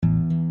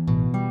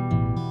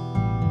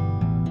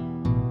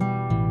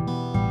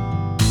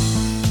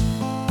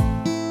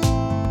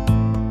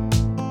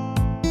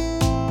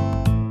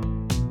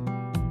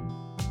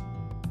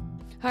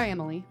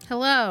Emily.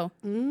 Hello.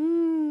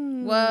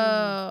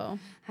 Whoa.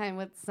 Hi,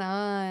 what's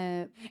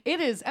up?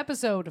 It is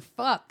episode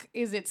fuck.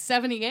 Is it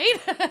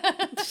 78?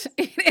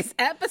 It is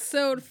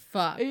episode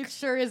fuck. It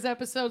sure is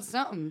episode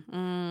something.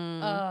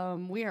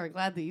 We are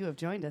glad that you have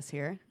joined us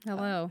here.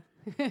 Hello.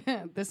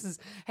 This is,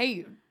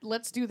 hey,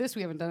 let's do this.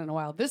 We haven't done it in a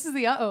while. This is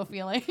the uh-oh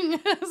feeling.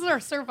 This is our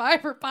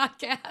Survivor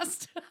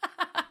podcast.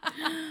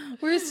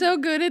 We're so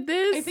good at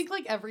this. I think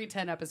like every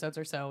 10 episodes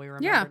or so we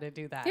remember to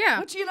do that. Yeah.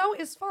 Which, you know,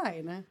 is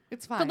fine.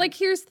 It's fine. But like,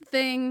 here's the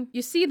thing.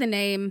 You see the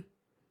name.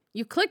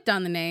 You clicked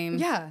on the name.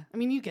 Yeah. I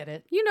mean, you get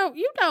it. You know.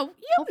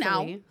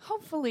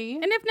 Hopefully.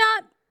 And if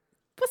not,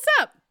 what's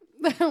up?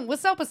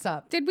 What's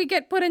up? Did we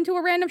get put into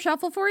a random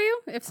shuffle for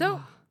you? If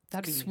so,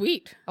 That'd be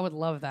sweet. I would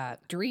love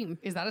that. Dream.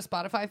 Is that a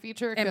Spotify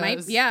feature? It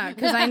might, yeah,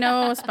 because I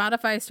know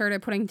Spotify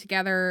started putting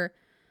together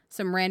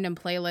some random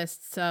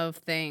playlists of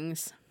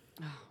things.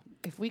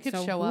 If we could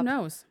So show who up,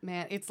 knows?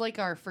 man, it's like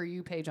our For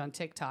You page on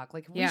TikTok.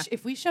 Like,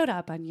 if we showed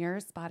up on your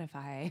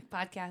Spotify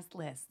podcast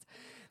list,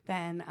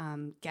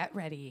 then get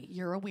ready.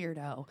 You're a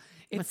weirdo.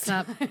 What's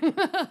up?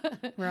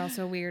 We're all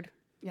so weird.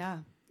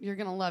 Yeah, you're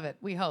gonna love it.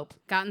 We hope.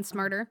 Gotten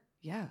smarter.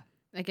 Yeah.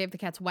 I gave the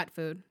cats wet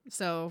food,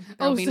 so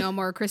there'll be no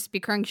more crispy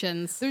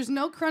crunchins. There's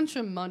no crunch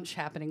and munch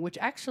happening, which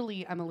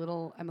actually I'm a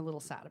little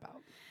sad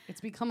about.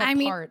 It's become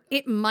a part.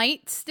 It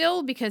might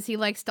still because he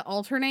likes to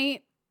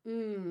alternate.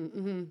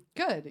 Mm-hmm.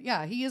 Good.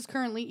 Yeah, he is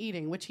currently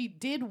eating, which he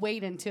did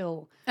wait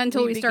until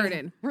we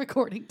started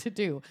recording to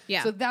do.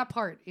 Yeah. So that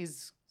part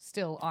is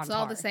still on. It's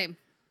all the same.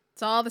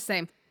 It's all the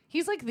same.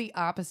 He's like the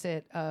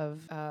opposite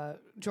of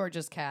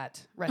George's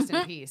cat. Rest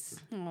in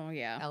peace. Oh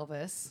yeah,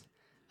 Elvis.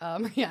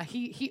 Yeah,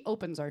 he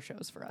opens our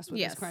shows for us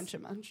with his crunch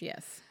and munch.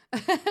 Yes.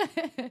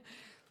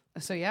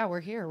 So yeah,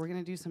 we're here. We're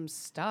gonna do some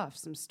stuff,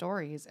 some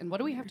stories. And what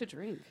do we have to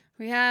drink?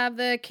 We have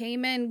the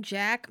Cayman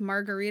Jack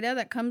Margarita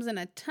that comes in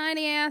a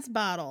tiny ass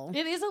bottle.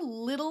 It is a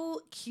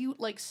little cute,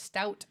 like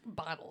stout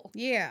bottle.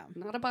 Yeah,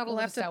 not a bottle. We'll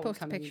of have to stout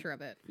post a picture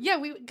of it.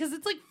 Yeah, because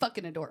it's like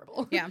fucking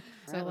adorable. Yeah.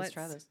 So right, let's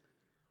try this.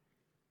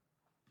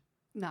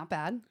 Not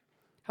bad.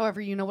 However,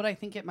 you know what I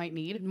think it might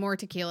need? More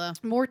tequila.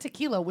 More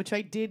tequila, which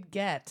I did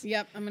get.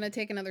 Yep, I'm going to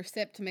take another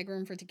sip to make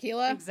room for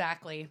tequila.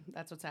 Exactly.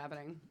 That's what's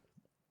happening.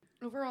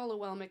 Overall, a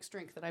well-mixed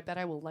drink that I bet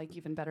I will like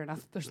even better now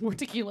that there's more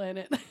tequila in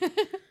it.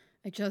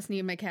 I just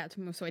need my cat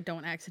to move so I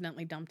don't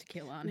accidentally dump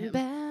tequila on him.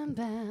 Bam,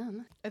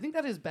 bam. I think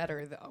that is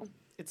better, though.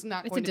 It's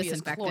not going to be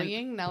as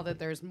cloying now that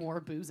there's more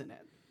booze in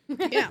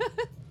it. Yeah.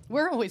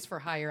 We're always for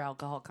higher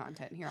alcohol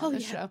content here on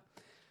this show.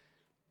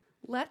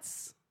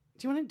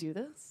 Do you want to do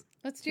this?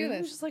 Let's do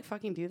this. Just like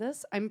fucking do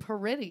this. I'm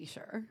pretty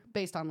sure,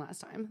 based on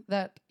last time,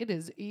 that it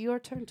is your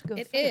turn to go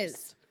first. It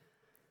is.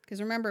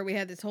 Because remember, we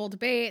had this whole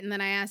debate, and then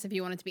I asked if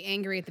you wanted to be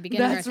angry at the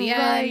beginning or at the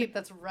end.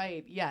 That's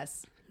right.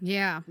 Yes.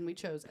 Yeah. And we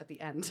chose at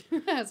the end,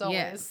 as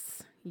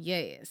always.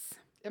 Yes.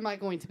 Am I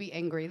going to be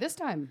angry this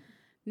time?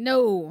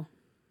 No.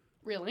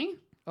 Really?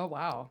 Oh,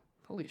 wow.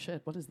 Holy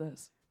shit. What is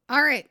this?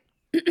 All right.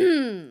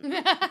 Okay.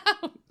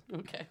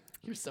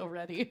 You're so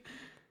ready.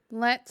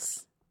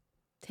 Let's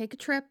take a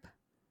trip.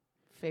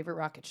 Favorite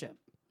rocket ship.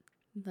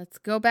 Let's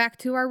go back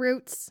to our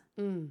roots.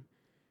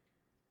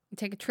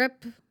 Take a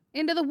trip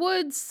into the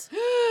woods.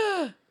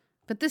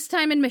 But this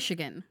time in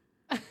Michigan.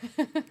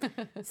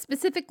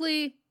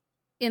 Specifically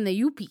in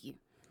the UP.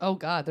 Oh,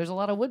 God. There's a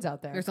lot of woods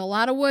out there. There's a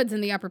lot of woods in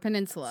the Upper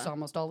Peninsula. That's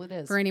almost all it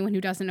is. For anyone who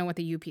doesn't know what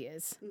the UP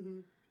is. Mm-hmm.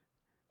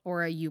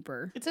 Or a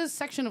Uper. It's a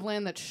section of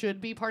land that should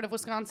be part of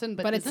Wisconsin,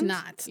 but it's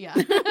not. Yeah.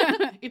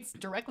 It's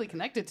directly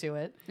connected to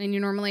it. And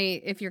you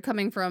normally, if you're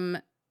coming from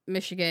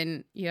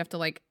Michigan, you have to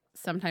like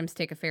sometimes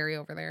take a ferry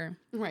over there.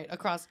 Right,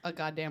 across a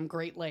goddamn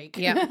Great Lake.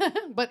 Yeah.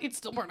 But it's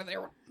still part of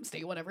their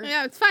state, whatever.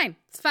 Yeah, it's fine.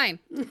 It's fine.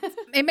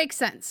 It makes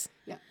sense.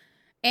 Yeah.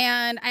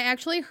 And I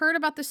actually heard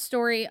about this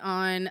story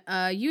on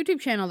a YouTube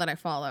channel that I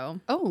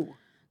follow. Oh.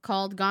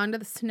 Called Gone to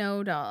the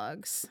Snow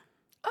Dogs.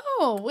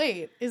 Oh,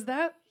 wait. Is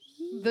that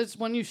this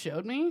one you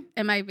showed me?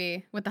 It might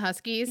be. With the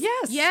Huskies?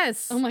 Yes.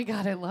 Yes. Oh my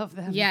God, I love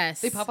them.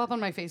 Yes. They pop up on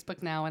my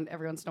Facebook now and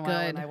every once in a while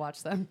and I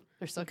watch them.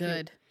 They're so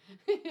good.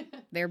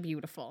 They're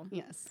beautiful.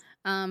 Yes.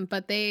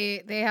 But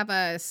they have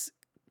a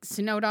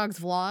Snow Dogs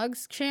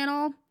Vlogs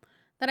channel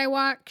that I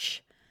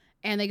watch,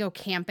 and they go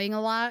camping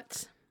a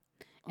lot.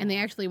 And they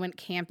actually went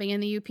camping in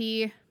the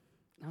UP.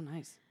 Oh,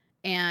 nice.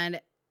 And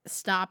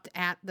stopped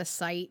at the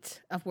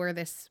site of where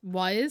this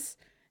was,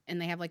 and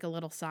they have like a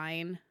little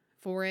sign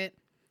for it.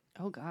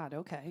 Oh, God.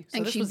 Okay. So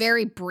and she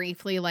very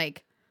briefly,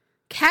 like,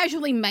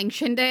 casually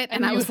mentioned it,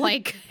 and I was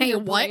like, hey,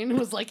 what? Brain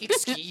was like,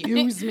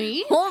 excuse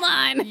me? Hold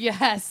on.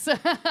 Yes.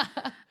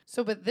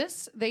 So, but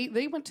this,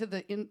 they went to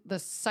the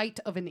site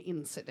of an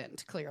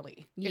incident,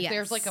 clearly. If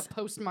there's like a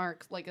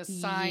postmark, like a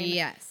sign,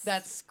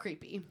 that's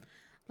creepy.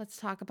 Let's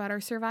talk about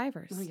our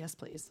survivors. Oh, yes,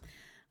 please.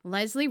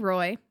 Leslie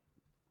Roy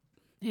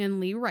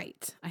and Lee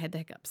Wright. I had the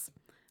hiccups.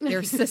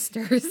 They're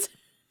sisters.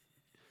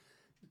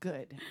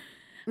 Good.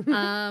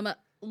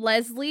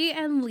 Leslie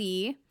and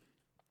Lee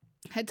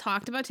had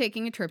talked about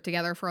taking a trip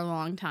together for a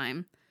long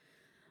time.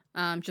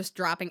 Just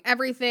dropping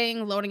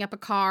everything, loading up a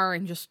car,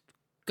 and just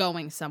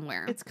going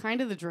somewhere. It's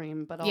kind of the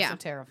dream, but also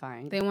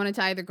terrifying. They wanted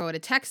to either go to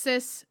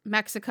Texas,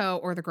 Mexico,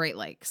 or the Great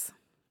Lakes.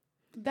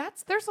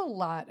 There's a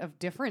lot of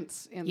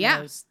difference in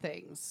those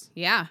things.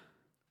 Yeah.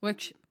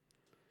 Which,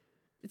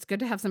 it's good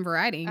to have some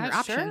variety in your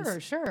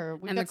options. Sure.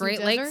 And the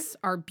Great Lakes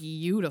are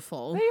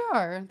beautiful. They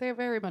are. They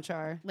very much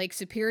are. Lake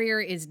Superior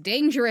is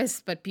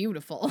dangerous, but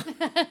beautiful.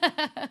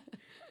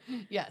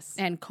 Yes.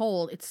 And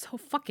cold. It's so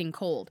fucking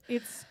cold.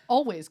 It's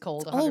always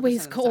cold. It's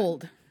always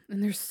cold.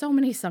 And there's so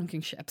many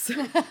sunken ships.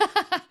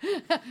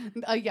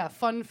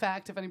 Fun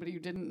fact, if anybody who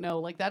didn't know,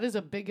 like, that is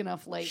a big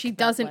enough lake. She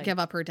doesn't give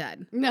up her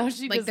dead. No,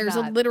 she does not. There's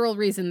a literal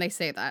reason they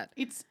say that.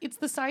 It's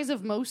the size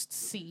of most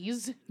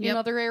seas in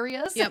other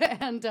areas. Yep.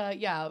 And,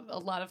 a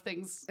lot of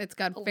things. It's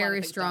got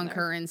very strong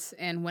currents,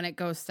 and when it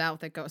goes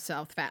south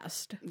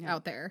fast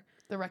out there.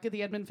 The Wreck of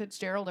the Edmund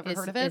Fitzgerald, ever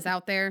heard of it? It's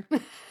out there.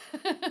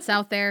 It's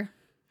out there.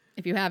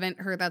 If you haven't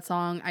heard that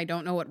song, I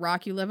don't know what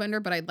rock you live under,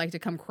 but I'd like to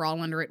come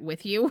crawl under it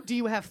with you. Do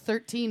you have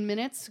 13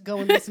 minutes? Go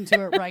and listen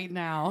to it right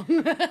now.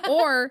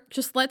 Or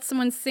just let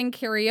someone sing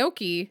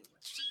karaoke.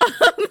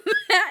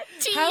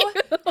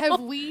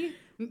 Have we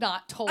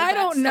not told I that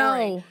don't story?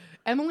 know.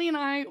 Emily and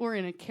I were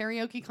in a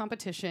karaoke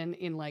competition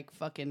in like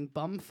fucking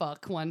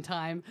bumfuck one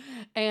time.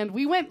 And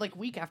we went like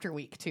week after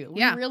week too.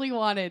 We really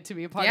wanted to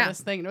be a part of this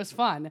thing. And it was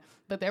fun.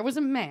 But there was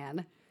a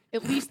man,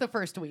 at least the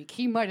first week.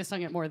 He might have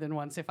sung it more than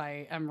once if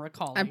I am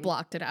recalling. I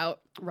blocked it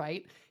out.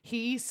 Right?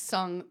 He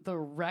sung The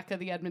Wreck of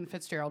the Edmund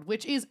Fitzgerald,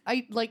 which is,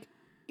 it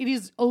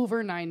is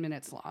over 9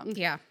 minutes long.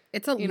 Yeah.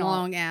 It's a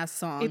long-ass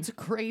song. It's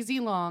crazy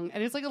long,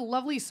 and it's like a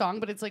lovely song,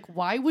 but it's like,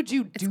 why would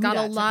you do that? It's got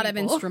a lot of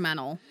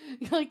instrumental.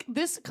 Like,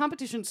 this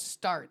competition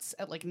starts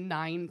at like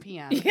 9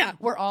 p.m. Yeah.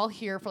 We're all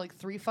here for like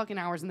 3 fucking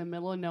hours in the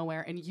middle of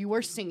nowhere, and you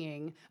are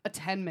singing a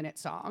 10-minute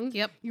song.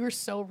 Yep. You are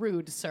so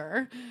rude,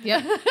 sir.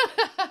 Yep.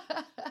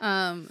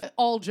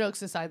 All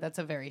jokes aside, that's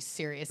a very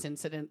serious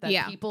incident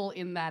that people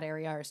in that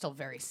area are still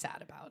very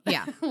sad about.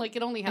 Yeah. Like,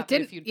 it only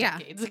happened a few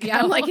decades ago. Yeah,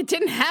 I'm like, it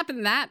didn't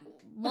happen that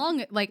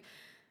long. Like,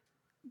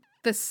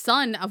 the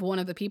son of one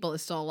of the people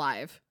is still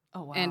alive.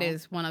 Oh, wow. And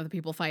is one of the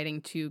people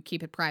fighting to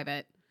keep it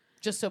private.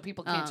 Just so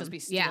people can't just be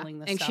stealing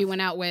this and stuff. she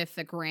went out with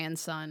the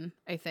grandson,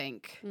 I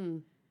think.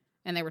 And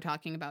they were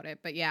talking about it.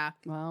 But yeah.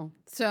 Wow.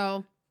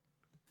 So,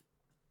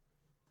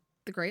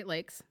 the Great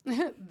Lakes.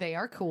 They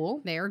are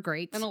cool. They are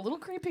great. And a little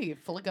creepy.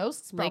 Full of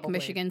ghosts, Lake probably.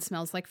 Michigan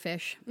smells like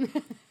fish.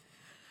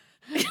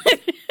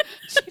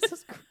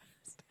 Jesus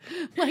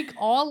Christ. Like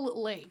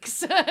all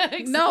lakes.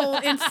 No,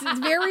 it's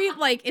very,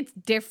 like, it's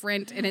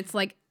different. And it's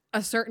like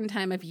a certain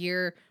time of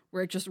year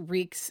where it just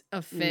reeks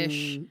of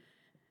fish.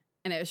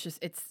 And it's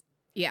just,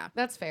 yeah.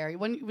 That's fair.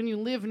 When you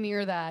live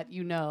near that,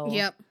 you know.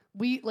 Yep.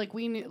 We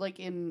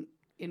in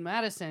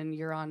Madison,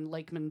 you're on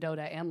Lake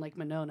Mendota and Lake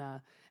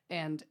Monona.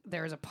 And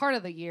there's a part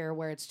of the year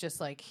where it's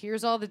just like,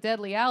 here's all the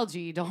deadly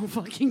algae. Don't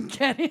fucking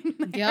get in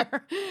there.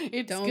 Yep.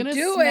 It's Don't gonna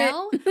do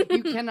smell. it.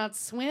 You cannot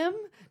swim.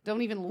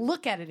 Don't even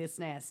look at it. It's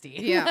nasty.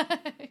 Yeah.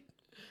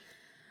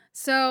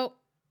 So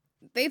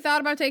they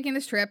thought about taking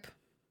this trip,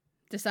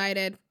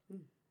 decided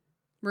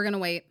we're going to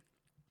wait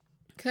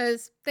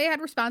because they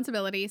had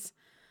responsibilities.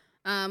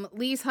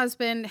 Lee's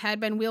husband had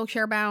been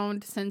wheelchair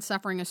bound since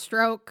suffering a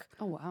stroke.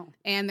 Oh, wow.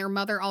 And their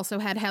mother also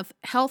had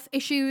health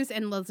issues,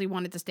 and Leslie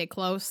wanted to stay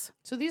close.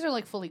 So these are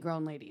like fully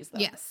grown ladies, though?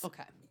 Yes.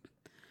 Okay.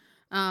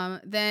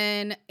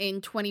 Then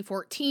in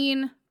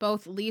 2014,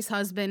 both Lee's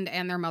husband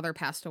and their mother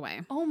passed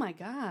away. Oh, my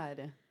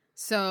God.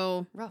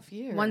 So rough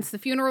year. Once the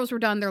funerals were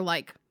done, they're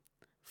like,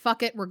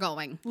 fuck it, we're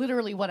going.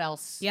 Literally, what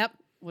else Yep.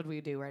 would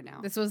we do right now?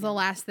 This was the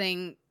last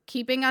thing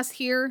keeping us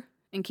here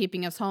and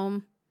keeping us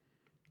home.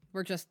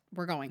 We're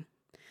going.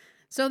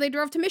 So they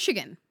drove to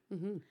Michigan.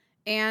 Mm-hmm.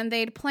 And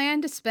they'd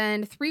planned to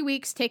spend 3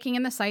 weeks taking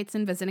in the sights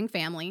and visiting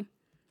family.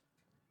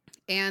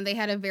 And they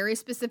had a very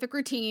specific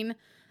routine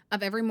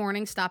of every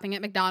morning stopping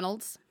at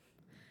McDonald's.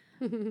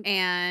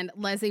 And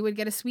Leslie would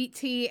get a sweet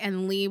tea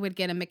and Lee would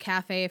get a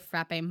McCafe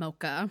Frappe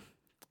Mocha.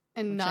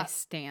 And not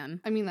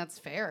stan. I mean, that's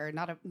fair.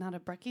 Not a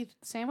brekkie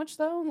sandwich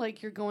though.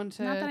 Like you're going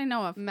to not that I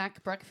know of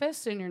Mac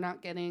breakfast and you're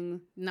not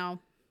getting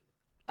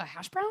a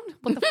hash brown.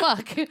 What the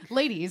fuck,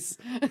 ladies?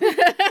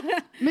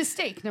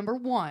 Mistake number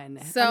 1.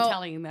 So, I'm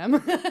telling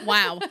them.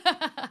 Wow.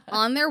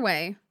 On their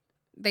way,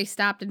 they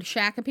stopped in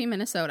Shakopee,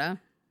 Minnesota,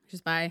 which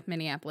is by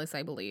Minneapolis,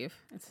 I believe.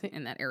 It's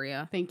in that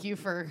area. Thank you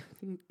for.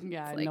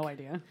 Yeah, I had no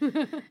idea.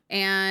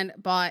 And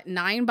bought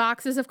 9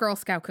 boxes of Girl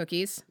Scout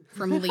cookies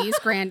from Lee's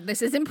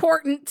This is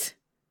important.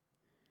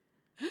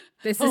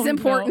 This is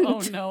important. No,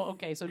 oh no.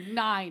 Okay, so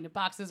 9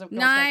 boxes of Girl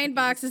Scout 9 cookies.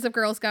 boxes of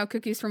Girl Scout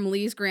cookies from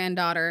Lee's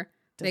granddaughter.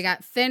 They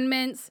got Thin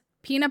Mints,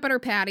 peanut butter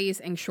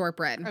patties, and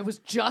shortbread. I was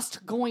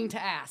just going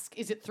to ask,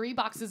 is it 3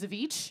 boxes of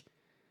each?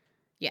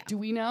 Yeah. Do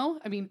we know?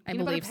 I mean,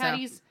 peanut butter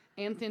patties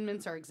and Thin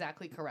Mints are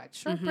exactly correct.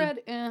 Shortbread,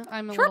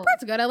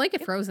 Shortbread's good. I like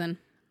it frozen.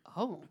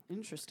 Oh,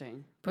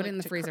 interesting. Put it in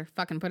the freezer.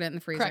 Fucking put it in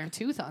the freezer. Crack a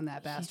tooth on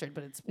that bastard,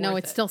 but it's No,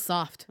 it's still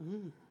soft.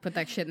 Mm. Put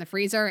that shit in the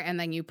freezer, and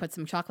then you put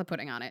some chocolate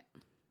pudding on it.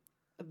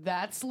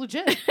 That's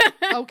legit.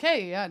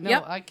 Okay, yeah, no,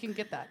 Yep. I can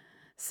get that.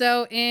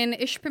 So in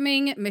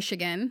Ishpeming,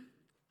 Michigan,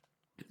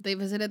 They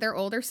visited their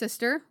older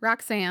sister,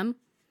 Roxanne,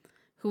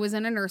 who was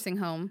in a nursing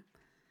home.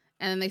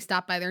 And then they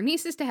stopped by their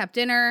nieces to have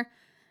dinner.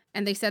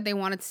 And they said they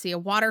wanted to see a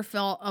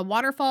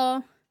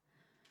waterfall.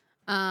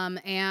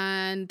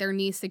 And their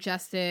niece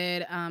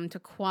suggested to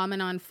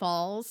Coughlin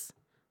Falls,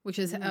 which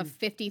is a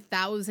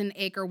 50,000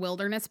 acre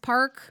wilderness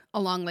park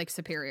along Lake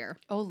Superior.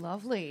 Oh,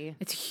 lovely.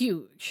 It's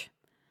huge.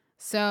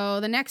 So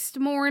the next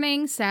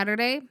morning,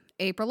 Saturday,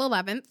 April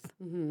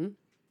 11th,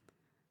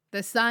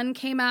 the sun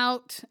came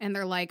out and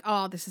they're like,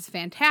 oh, this is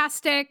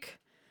fantastic.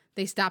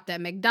 They stopped at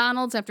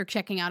McDonald's after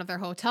checking out of their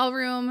hotel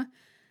room.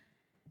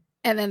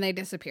 And then they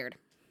disappeared.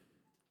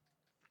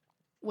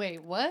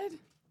 Wait, what?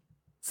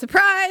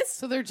 Surprise!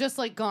 So they're just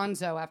like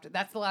gonzo after.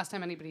 That's the last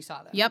time anybody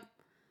saw them. Yep.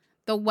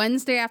 The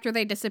Wednesday after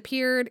they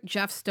disappeared,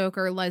 Jeff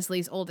Stoker,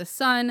 Leslie's oldest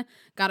son,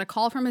 got a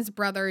call from his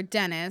brother,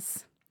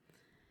 Dennis.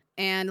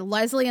 And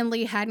Leslie and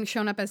Lee hadn't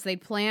shown up as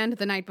they'd planned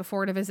the night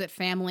before to visit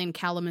family in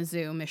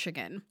Kalamazoo,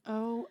 Michigan.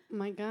 Oh,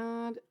 my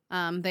God.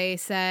 They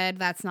said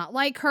that's not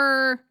like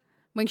her.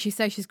 When she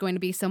says she's going to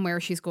be somewhere,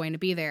 she's going to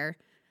be there.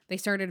 They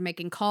started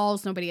making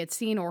calls. Nobody had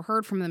seen or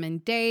heard from them in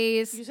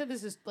days. You said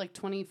this is like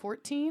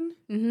 2014?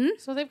 Mm-hmm.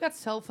 So they've got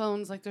cell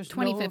phones. Like there's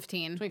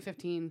 2015.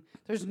 2015.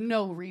 There's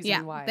no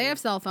reason why. Yeah, they have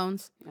cell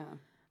phones.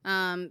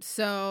 Yeah.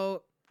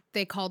 So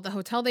they called the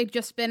hotel they'd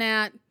just been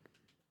at.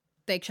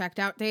 They checked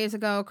out days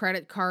ago.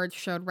 Credit cards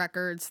showed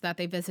records that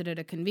they visited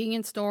a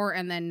convenience store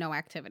and then no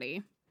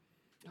activity.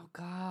 Oh,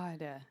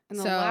 God. And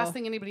the last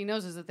thing anybody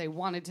knows is that they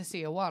wanted to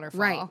see a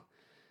waterfall. Right.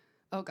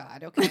 Oh,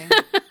 God. Okay.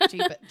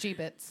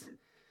 Jeebits.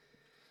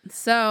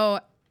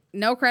 So,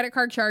 no credit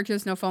card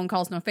charges, no phone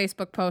calls, no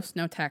Facebook posts,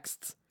 no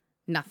texts,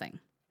 nothing.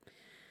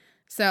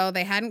 So,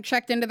 they hadn't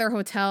checked into their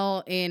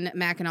hotel in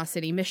Mackinac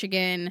City,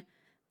 Michigan.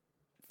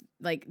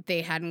 Like,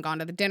 they hadn't gone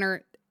to the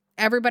dinner.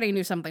 Everybody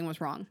knew something was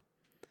wrong.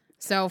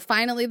 So,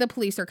 finally, the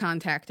police are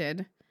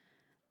contacted.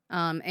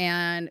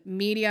 And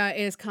media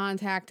is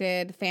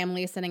contacted.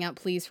 Family is sending out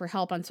pleas for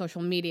help on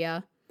social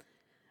media.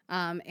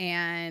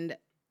 And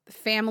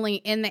family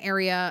in the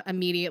area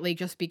immediately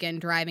just began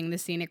driving the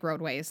scenic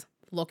roadways,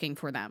 looking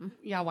for them.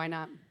 Yeah, why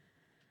not?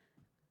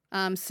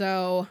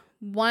 So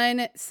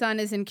one son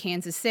is in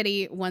Kansas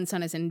City, one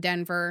son is in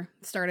Denver.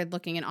 Started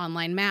looking at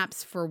online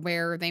maps for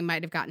where they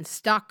might have gotten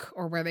stuck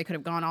or where they could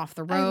have gone off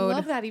the road. I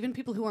love that. Even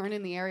people who aren't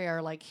in the area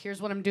are like,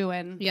 here's what I'm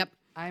doing. Yep.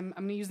 I'm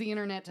going to use the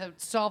internet to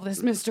solve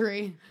this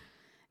mystery.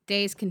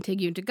 Days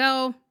continued to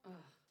go.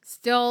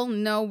 Still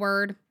no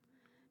word.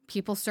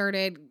 People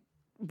started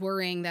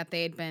worrying that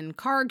they had been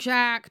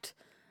carjacked,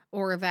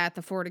 or that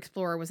the Ford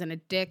Explorer was in a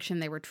ditch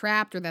and they were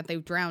trapped, or that they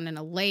drowned in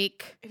a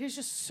lake. It is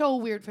just so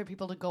weird for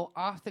people to go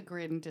off the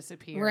grid and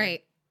disappear.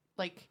 Right.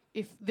 Like,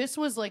 if this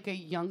was like a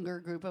younger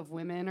group of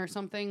women or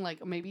something,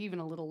 like maybe even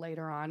a little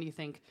later on, you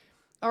think,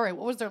 all right,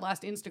 what was their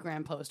last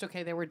Instagram post?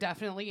 Okay, they were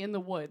definitely in the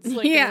woods.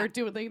 Like, yeah.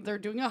 They're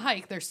doing a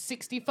hike. There's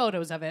 60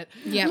 photos of it.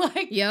 Yep.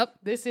 Like, yep.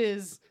 These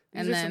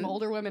are some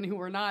older women who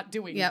were not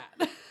doing that.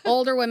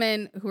 Older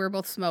women who are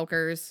both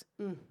smokers,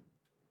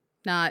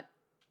 not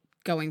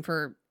going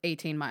for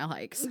 18-mile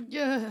hikes.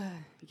 Yeah.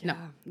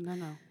 No.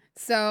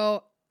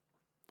 So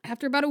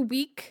after about a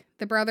week,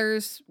 the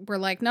brothers were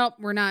like, nope,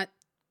 we're not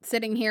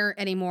sitting here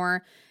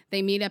anymore.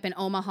 They meet up in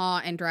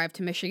Omaha and drive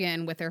to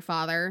Michigan with their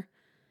father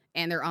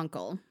and their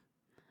uncle.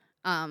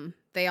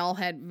 They all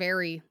had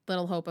very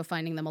little hope of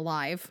finding them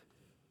alive.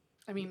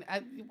 I mean,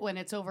 when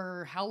it's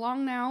over how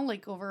long now?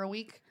 Like over a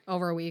week?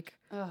 Over a week.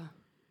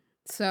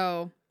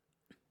 So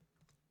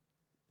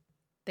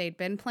they'd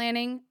been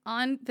planning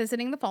on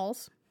visiting the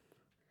falls.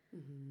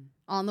 Mm-hmm.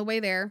 On the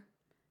way there,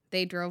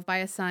 they drove by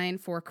a sign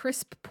for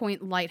Crisp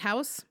Point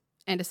Lighthouse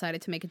and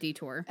decided to make a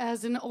detour.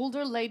 As an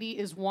older lady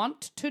is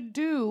wont to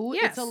do,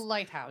 yes. It's a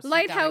lighthouse.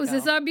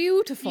 Lighthouses are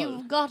beautiful.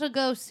 You've got to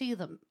go see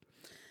them.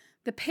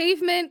 The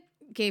pavement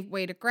gave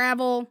way to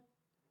gravel,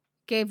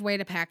 gave way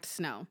to packed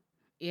snow.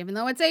 Even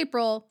though it's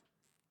April,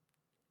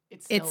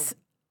 it's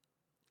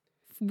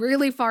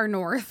really far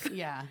north.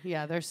 Yeah,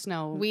 there's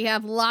snow. We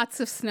have lots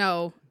of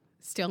snow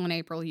still in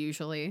April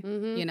usually,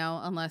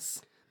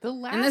 unless...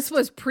 And this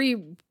was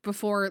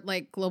before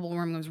like global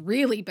warming was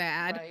really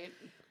bad. Right.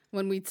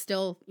 When we'd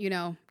still,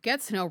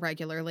 get snow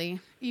regularly.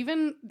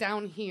 Even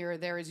down here,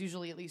 there is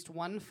usually at least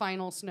one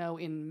final snow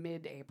in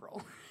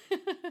mid-April.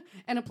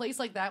 And a place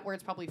like that where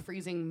it's probably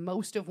freezing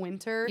most of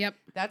winter,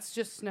 that's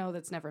just snow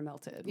that's never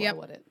melted. Why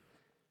would it?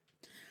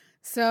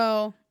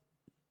 So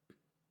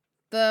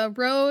the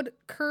road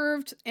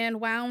curved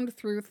and wound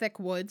through thick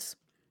woods.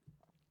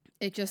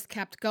 It just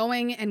kept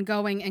going and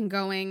going and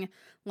going.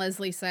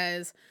 Leslie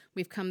says,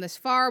 we've come this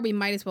far. We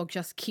might as well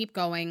just keep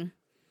going.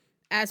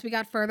 As we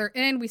got further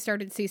in, we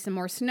started to see some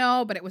more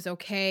snow, but it was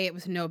okay. It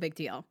was no big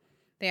deal.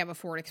 They have a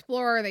Ford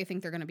Explorer. They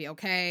think they're going to be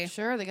okay.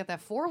 Sure, they got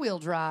that four-wheel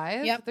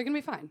drive. Yep. They're going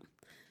to be fine.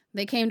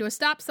 They came to a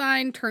stop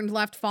sign, turned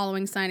left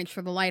following signage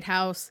for the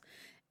lighthouse,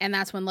 and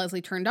that's when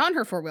Leslie turned on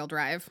her four-wheel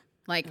drive.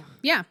 Like,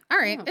 yeah, all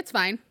right, it's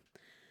fine.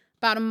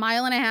 About a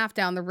mile and a half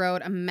down the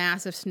road, a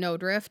massive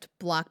snowdrift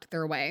blocked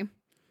their way.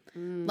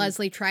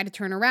 Leslie tried to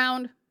turn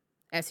around.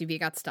 SUV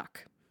got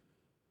stuck.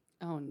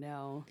 Oh,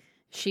 no.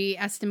 She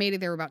estimated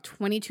they were about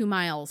 22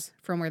 miles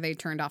from where they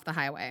turned off the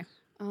highway.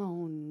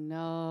 Oh,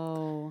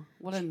 no.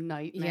 What a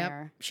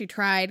nightmare. Yep. She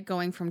tried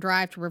going from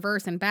drive to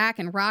reverse and back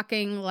and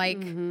rocking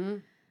like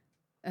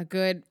a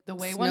good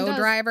snow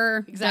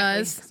driver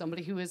does.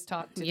 Somebody who is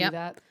taught to do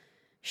that.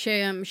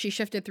 She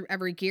shifted through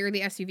every gear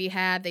the SUV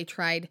had. They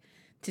tried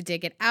to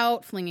dig it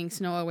out, flinging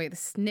snow away with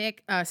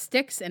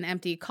sticks and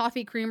empty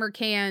coffee creamer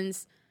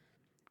cans.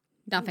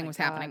 Nothing was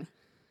happening.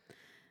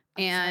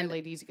 And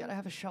sorry, ladies, you gotta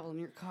have a shovel in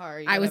your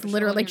car. I was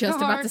literally just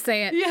about to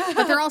say it. Yeah.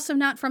 But they're also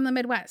not from the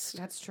Midwest.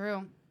 That's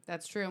true.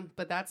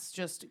 But that's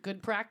just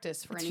good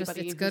practice for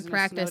anybody who's good in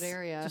practice. a snowed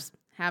area. Just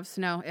have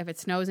snow. If it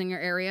snows in your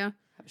area,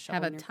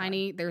 have a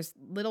tiny, there's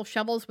little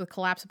shovels with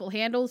collapsible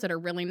handles that are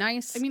really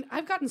nice. I mean,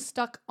 I've gotten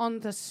stuck on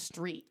the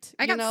street.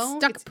 I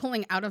got stuck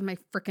pulling out of my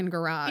freaking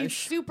garage. It's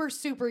super,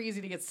 super easy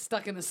to get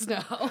stuck in the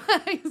snow.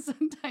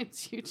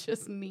 Sometimes you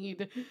just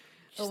need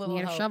a little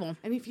help. Shovel.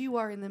 And if you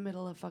are in the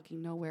middle of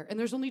fucking nowhere, and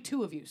there's only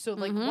two of you, so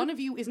like one of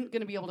you isn't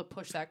going to be able to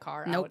push that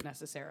car out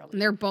necessarily.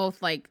 And they're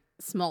both like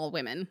small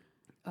women.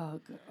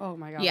 Oh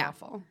my God,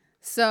 awful.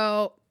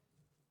 So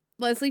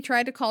Leslie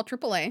tried to call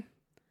AAA,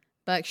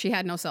 but she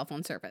had no cell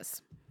phone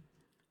service.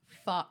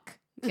 Fuck.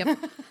 Yep.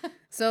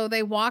 So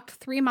they walked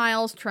 3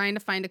 miles trying to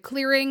find a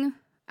clearing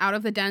out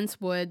of the dense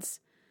woods,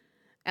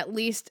 at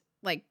least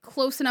like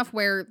close enough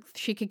where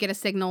she could get a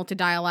signal to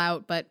dial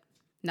out, but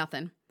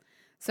nothing.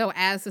 So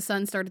as the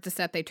sun started to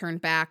set, they turned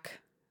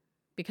back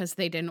because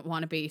they didn't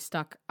want to be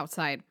stuck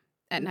outside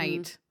at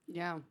night.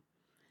 Yeah.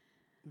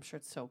 I'm sure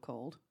it's so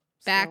cold.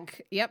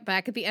 Back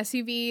at the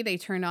SUV, they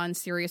turned on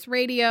Sirius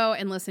radio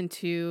and listened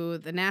to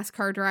the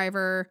NASCAR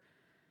driver.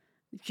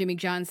 Jimmy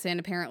Johnson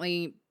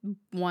apparently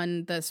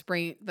won the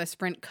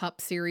Sprint Cup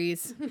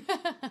Series.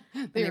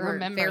 they were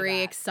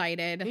very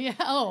excited. Yeah.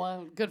 Oh,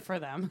 well, good for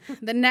them.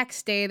 The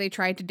next day, they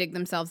tried to dig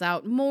themselves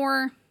out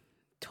more.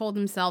 Told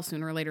themselves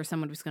sooner or later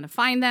someone was going to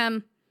find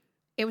them.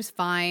 It was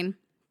fine.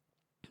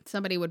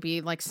 Somebody would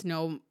be like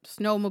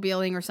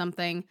snowmobiling or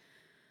something.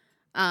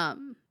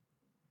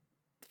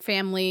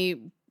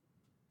 Family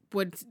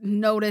would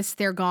notice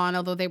they're gone,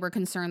 although they were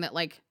concerned that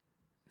like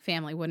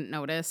family wouldn't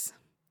notice.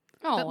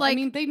 Oh, but, like, I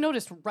mean, they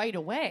noticed right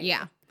away.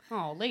 Yeah.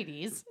 Oh,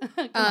 ladies.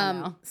 Come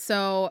on now.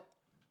 So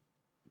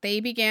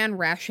they began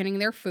rationing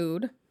their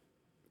food.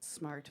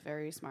 Smart,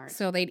 very smart.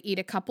 So they'd eat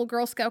a couple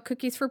Girl Scout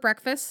cookies for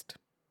breakfast.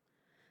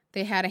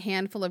 They had a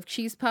handful of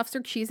cheese puffs or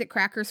Cheez-It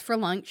crackers for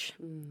lunch.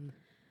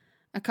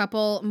 A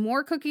couple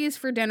more cookies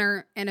for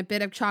dinner, and a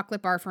bit of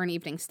chocolate bar for an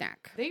evening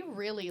snack. They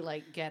really,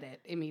 like, get it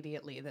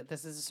immediately that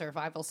this is a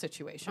survival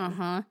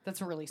situation.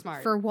 That's really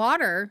smart. For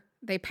water,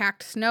 they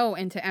packed snow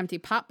into empty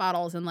pop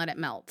bottles and let it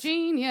melt.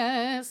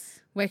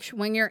 Genius! Which,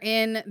 when you're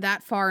in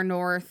that far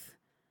north,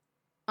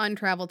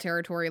 untraveled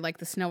territory, like,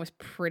 the snow is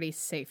pretty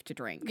safe to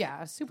drink.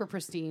 Yeah, super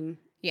pristine.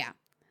 Yeah.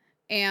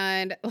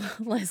 And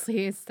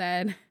Leslie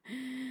said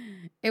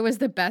it was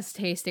the best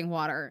tasting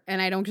water.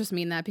 And I don't just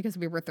mean that because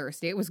we were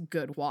thirsty. It was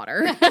good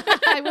water.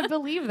 I would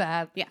believe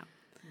that. Yeah.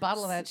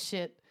 Bottle of that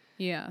shit.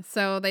 Yeah.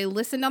 So they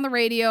listened on the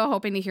radio,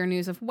 hoping to hear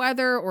news of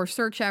weather or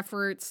search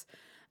efforts.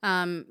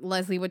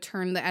 Leslie would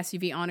turn the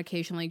SUV on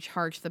occasionally,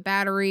 charge the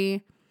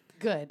battery.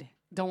 Good.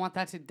 Don't want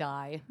that to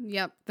die.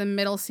 Yep. The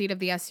middle seat of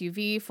the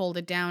SUV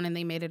folded down and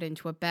they made it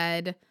into a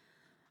bed.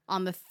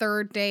 On the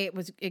third day,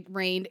 it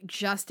rained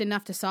just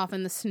enough to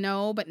soften the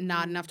snow, but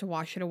not enough to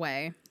wash it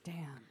away.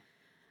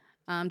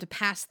 Damn. To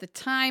pass the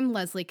time,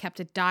 Leslie kept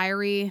a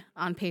diary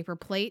on paper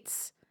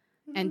plates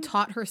and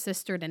taught her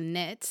sister to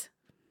knit.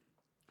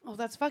 Oh,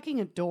 that's fucking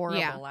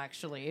adorable,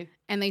 actually.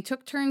 And they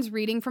took turns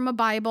reading from a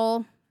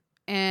Bible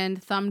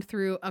and thumbed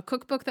through a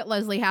cookbook that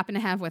Leslie happened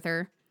to have with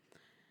her.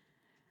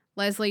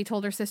 Leslie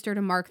told her sister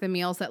to mark the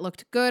meals that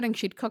looked good, and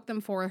she'd cook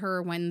them for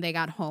her when they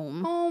got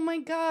home. Oh, my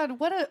God.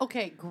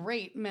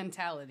 Great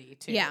mentality,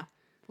 too. Yeah.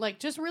 Like,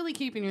 just really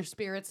keeping your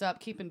spirits up,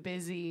 keeping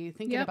busy,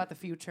 thinking about the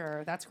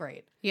future. That's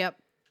great. Yep.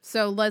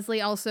 So Leslie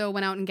also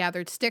went out and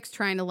gathered sticks,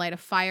 trying to light a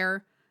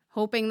fire,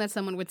 hoping that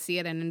someone would see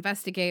it and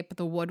investigate, but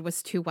the wood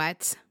was too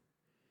wet.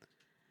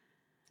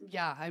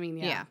 Yeah, I mean,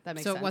 that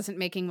makes sense. So it wasn't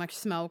making much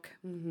smoke.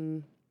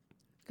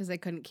 Because they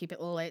couldn't keep it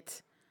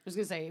lit. I was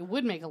going to say, it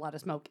would make a lot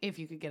of smoke if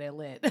you could get it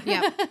lit.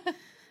 Yeah.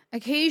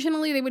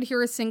 Occasionally, they would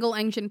hear a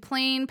single-engine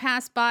plane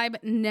pass by,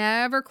 but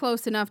never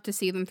close enough to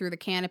see them through the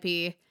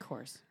canopy. Of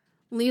course.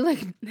 Lee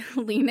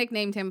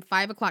nicknamed him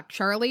 5 o'clock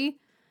Charlie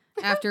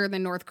after the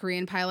North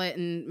Korean pilot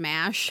in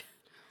MASH.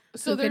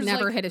 So could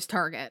never hit his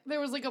target. There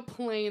was like a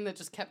plane that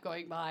just kept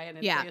going by, and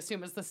they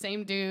assume it's the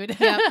same dude.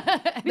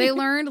 Yep. They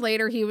learned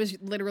later he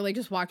was literally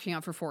just watching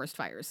out for forest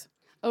fires.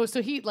 Oh,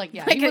 so he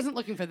he wasn't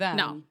looking for them.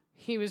 No.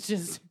 He was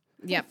just...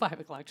 Yep. 5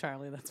 o'clock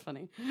Charlie, that's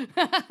funny.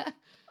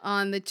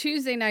 On the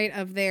Tuesday night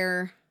of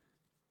their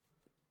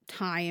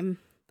time,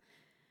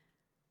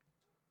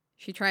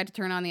 she tried to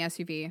turn on the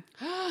SUV.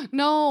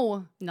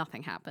 No.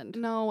 Nothing happened.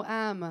 No,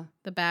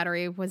 the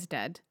battery was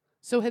dead.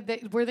 So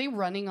were they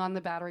running on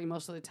the battery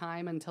most of the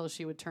time until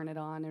she would turn it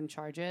on and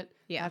charge it?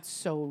 Yeah. That's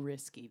so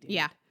risky, dude.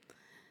 Yeah.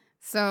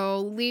 So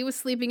Lee was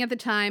sleeping at the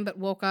time, but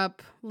woke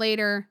up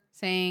later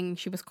saying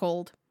she was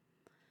cold.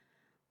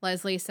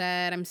 Leslie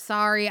said, "I'm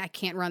sorry, I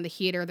can't run the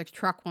heater. The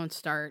truck won't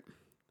start."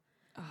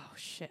 Oh,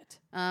 shit.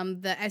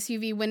 The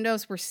SUV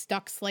windows were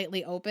stuck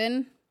slightly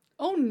open.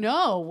 Oh,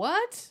 no.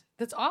 What?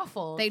 That's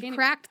awful. They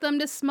cracked them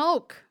to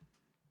smoke.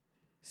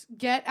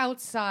 Get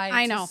outside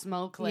I know. to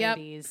smoke,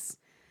 ladies.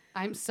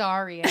 Yep. I'm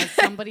sorry. As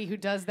somebody who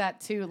does that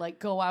too, like,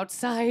 go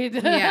outside.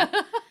 Yeah.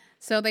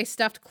 So they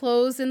stuffed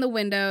clothes in the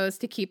windows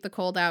to keep the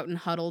cold out and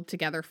huddled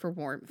together for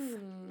warmth.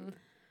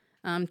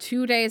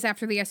 2 days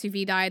after the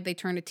SUV died, they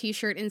turned a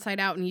T-shirt inside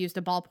out and used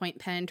a ballpoint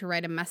pen to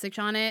write a message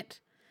on it.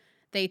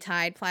 They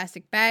tied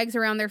plastic bags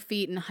around their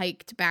feet and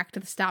hiked back to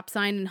the stop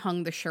sign and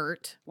hung the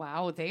shirt.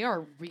 Wow, they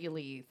are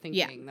really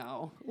thinking,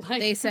 though. Like,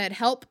 they said,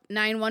 "Help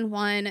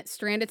 911,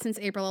 stranded since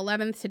April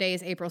 11th. Today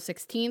is April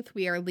 16th.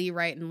 We are Lee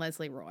Wright and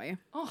Leslie Roy."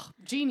 Oh,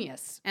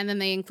 genius. And then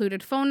they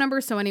included phone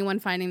numbers so anyone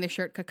finding the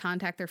shirt could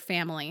contact their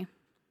family.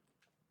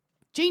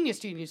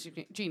 Genius.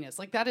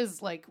 Like, that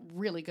is, like,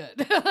 really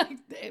good.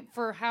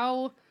 For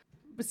how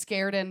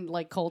scared and,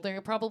 like, cold they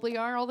probably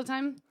are all the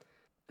time.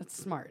 That's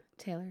smart.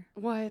 Taylor.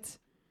 What?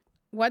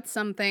 What's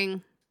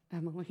something,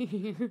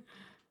 Emily,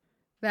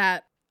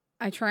 that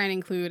I try and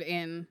include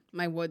in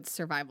my woods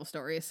survival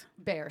stories?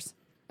 Bears.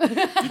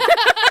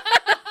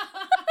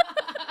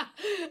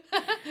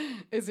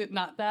 Is it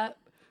not that?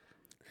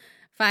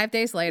 5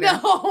 days later. No,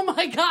 oh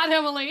my God,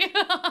 Emily.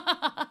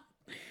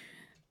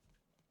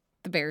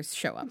 The bears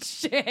show up.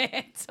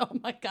 Shit. Oh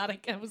my God,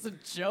 it was a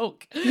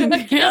joke.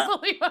 I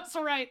can't believe I was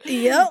right.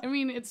 Yep. I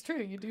mean, it's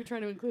true. You do try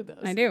to include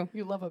those. I do.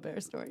 You love a bear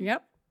story.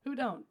 Yep. Who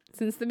don't?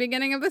 Since the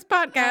beginning of this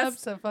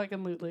podcast.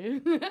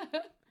 Absolutely.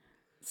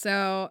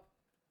 So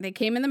they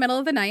came in the middle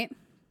of the night.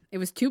 It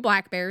was 2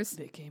 black bears.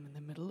 They came in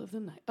the middle of the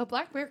night. A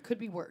black bear could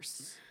be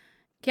worse.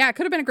 Yeah, it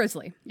could have been a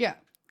grizzly. Yeah.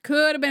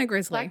 Could have been a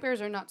grizzly. Black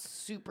bears are not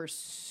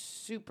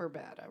super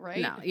bad,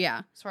 right? No,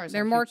 yeah. As far as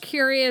they're more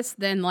curious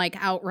than like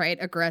outright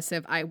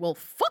aggressive. I will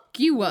fuck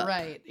you up.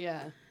 Right,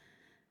 yeah.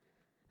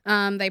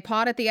 They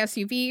pawed at the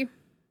SUV,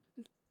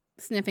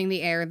 sniffing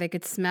the air. They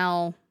could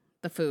smell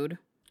the food.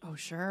 Oh,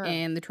 sure.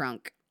 In the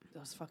trunk.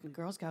 Those fucking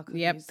Girl Scout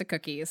cookies. Yep, the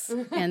cookies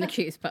and the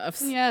cheese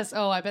puffs. Yes.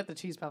 Oh, I bet the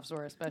cheese puffs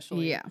were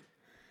especially. Yeah.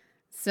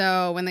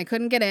 So when they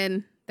couldn't get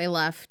in, they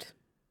left.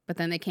 But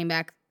then they came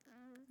back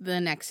the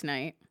next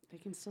night. They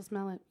can still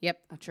smell it.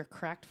 Yep. At your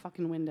cracked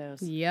fucking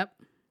windows. Yep.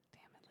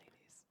 Damn it,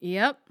 ladies.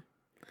 Yep.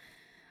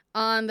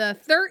 On the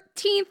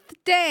 13th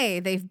day,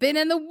 they've been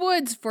in the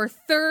woods for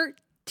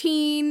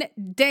 13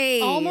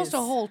 days. Almost a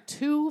whole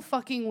 2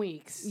 fucking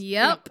weeks.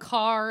 Yep. In a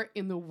car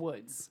in the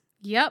woods.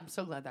 Yep. I'm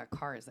so glad that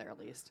car is there at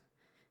least.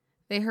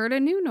 They heard a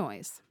new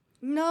noise.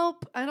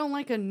 Nope. I don't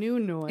like a new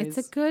noise.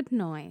 It's a good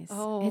noise.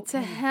 Oh, it's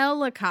a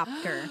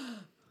helicopter.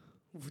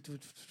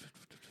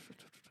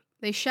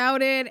 They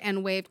shouted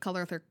and waved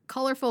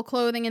colorful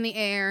clothing in the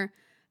air.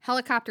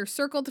 Helicopter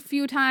circled a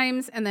few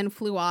times and then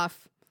flew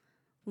off.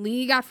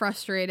 Lee got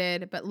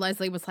frustrated, but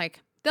Leslie was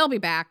like, "They'll be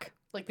back."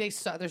 Like they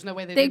saw. There's no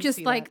way they didn't just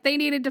see like that. They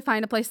needed to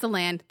find a place to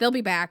land. They'll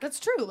be back. That's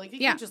true. Like you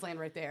can't just land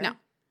right there. No.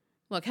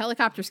 Look,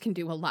 helicopters can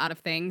do a lot of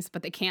things,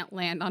 but they can't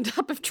land on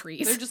top of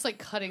trees. They're just like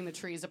cutting the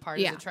trees apart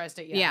Yeah. as it tries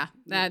to. Yeah,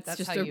 that's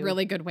just a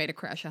really good way to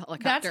crash a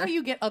helicopter. That's how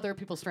you get other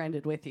people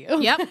stranded with you.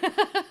 Yep.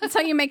 That's how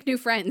you make new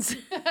friends.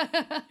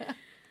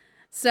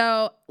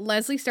 So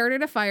Leslie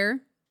started a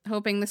fire,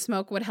 hoping the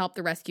smoke would help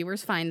the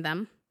rescuers find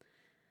them.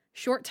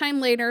 Short time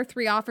later,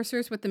 3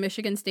 officers with the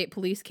Michigan State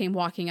Police came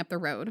walking up the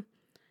road.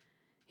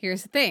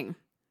 Here's the thing.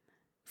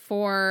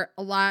 For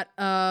a lot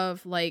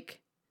of,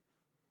 like,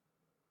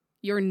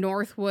 your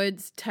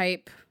Northwoods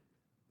type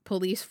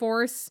police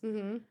force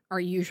are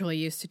usually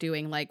used to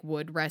doing, like,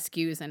 wood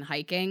rescues and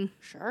hiking.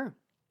 Sure.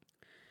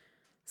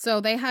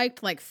 So they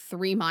hiked, like,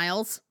 3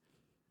 miles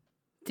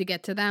to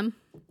get to them.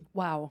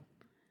 Wow.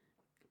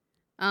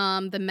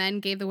 The men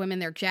gave the women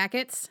their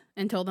jackets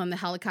and told them the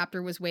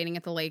helicopter was waiting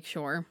at the lake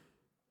shore.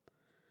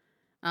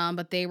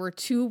 But they were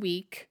too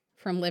weak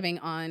from living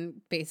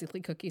on basically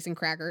cookies and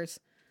crackers.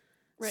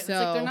 Right. So,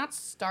 it's like they're not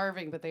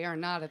starving, but they are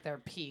not at their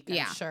peak,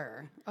 I'm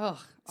sure. Ugh.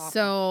 Awful.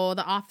 So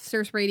the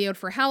officers radioed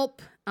for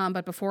help,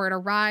 but before it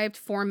arrived,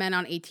 4 men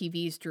on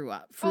ATVs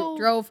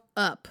drove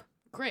up.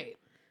 Great.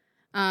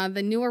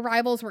 The new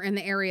arrivals were in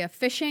the area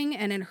fishing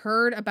and had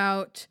heard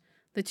about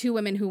the 2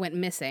 women who went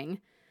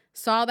missing,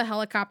 saw the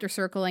helicopter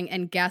circling,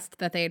 and guessed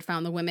that they had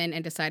found the women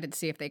and decided to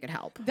see if they could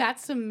help.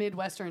 That's some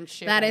Midwestern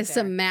shit. That right is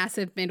there. some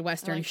massive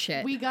Midwestern like,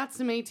 shit. We got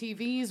some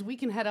ATVs. We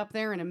can head up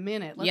there in a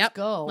minute. Let's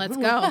go. Let's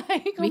go.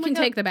 Like, we can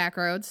take the back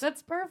roads.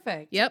 That's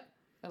perfect. Yep.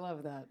 I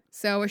love that.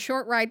 So a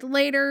short ride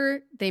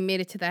later, they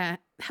made it to the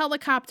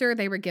helicopter.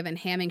 They were given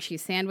ham and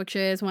cheese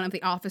sandwiches. One of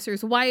the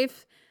officer's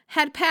wife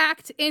had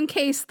packed in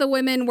case the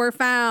women were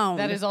found.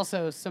 That is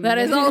also some. That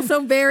is also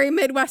very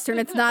Midwestern.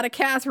 It's not a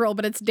casserole,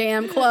 but it's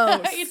damn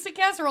close. It's a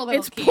casserole that'll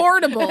It's keep.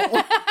 portable.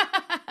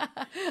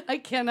 I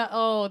cannot.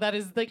 Oh, that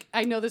is like.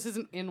 I know this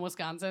isn't in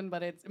Wisconsin,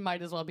 but it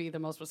might as well be the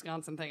most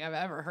Wisconsin thing I've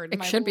ever heard in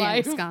my life. It should be in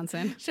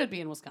Wisconsin. Should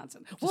be in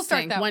Wisconsin. We'll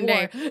start that one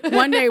war. day.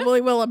 One day we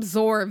will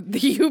absorb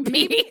the UP.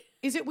 Maybe,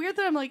 is it weird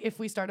that I'm like, if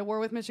we start a war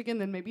with Michigan,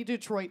 then maybe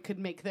Detroit could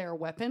make their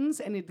weapons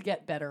and it'd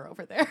get better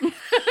over there.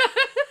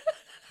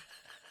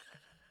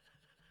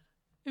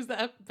 Is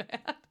that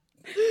bad?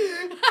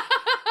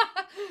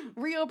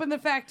 Reopen the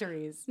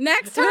factories.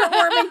 Next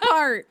heartwarming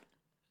part.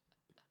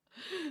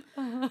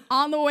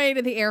 On the way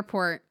to the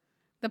airport,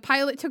 the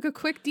pilot took a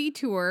quick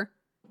detour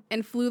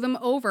and flew them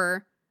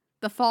over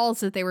the falls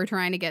that they were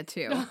trying to get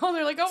to. Oh,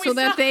 they're like, oh, so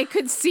that they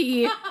could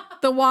see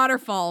the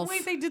waterfalls.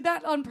 Wait, they did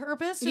that on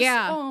purpose?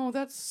 Yeah. Oh,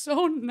 that's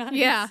so nice.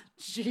 Yeah.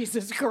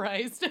 Jesus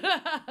Christ. They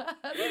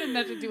didn't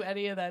have to do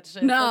any of that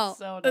shit. No, that's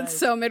so nice. That's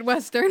so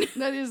Midwestern.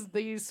 That is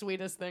the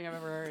sweetest thing I've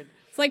ever heard.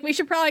 It's like, we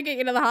should probably get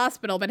you to the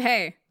hospital, but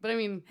hey. But I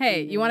mean.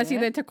 Hey, you want to see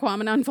the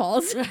Tequamanon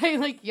Falls? Right?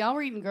 Like, y'all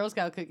were eating Girl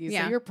Scout cookies,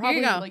 so you're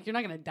probably, like, you're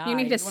not going to die. You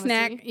need a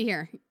snack.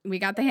 Here, we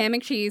got the ham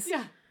and cheese.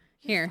 Yeah.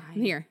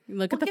 Here,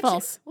 look at the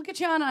falls. We'll get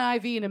you on an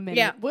IV in a minute.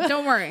 Yeah,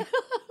 don't worry.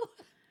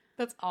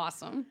 That's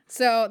awesome.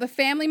 So the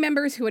family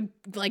members who had,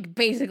 like,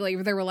 basically,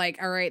 they were like,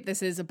 all right,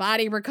 this is a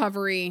body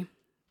recovery.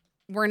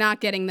 We're not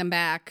getting them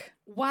back.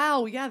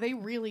 Wow, yeah, they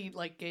really,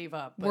 like, gave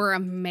up. We're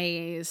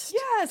amazed.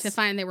 Yes. To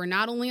find they were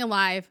not only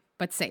alive,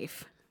 but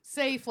safe.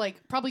 Safe,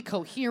 like, probably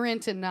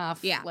coherent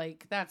enough. Yeah.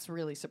 Like, that's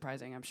really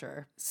surprising, I'm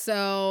sure.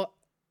 So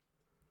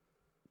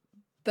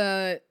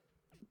the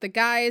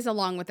guys,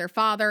 along with their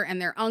father and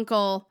their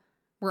uncle,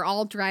 were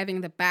all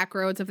driving the back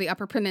roads of the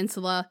Upper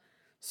Peninsula,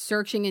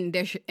 searching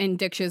in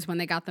ditches when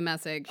they got the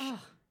message. Ugh.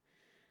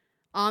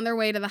 On their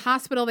way to the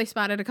hospital, they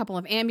spotted a couple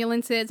of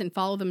ambulances and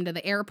followed them to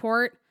the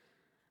airport,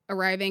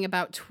 arriving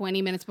about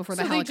 20 minutes before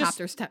the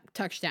helicopters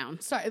touched down.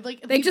 Sorry,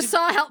 like they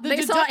saw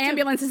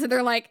ambulances and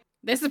they're like,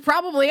 this is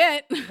probably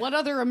it. What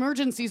other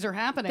emergencies are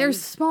happening? They're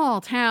small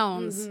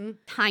towns,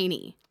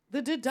 tiny.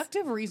 The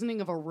deductive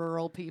reasoning of a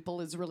rural people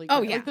is really good.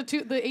 Oh, yeah. Like the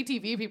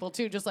ATV people,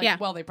 too, just like,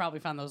 well, they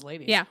probably found those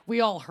ladies. Yeah. We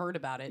all heard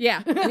about it.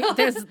 Yeah.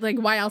 There's, like,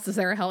 why else is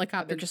there a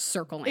helicopter just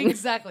circling?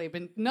 Exactly.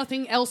 But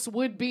nothing else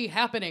would be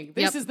happening.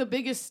 This is the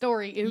biggest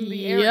story in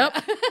the area.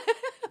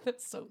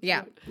 That's so cute.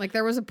 Yeah. Like,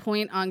 there was a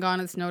point on Gone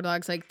with the Snow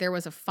Dogs, like, there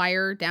was a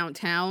fire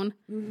downtown,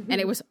 and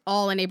it was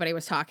all anybody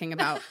was talking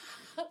about.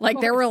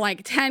 Like, there were,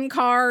 like, 10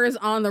 cars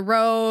on the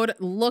road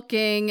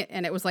looking,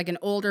 and it was, like, an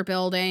older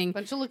building.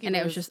 Bunch of looking. And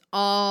it was just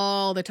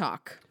all the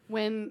talk.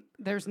 When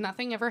there's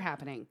nothing ever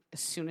happening, as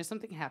soon as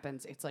something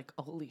happens, it's like,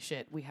 holy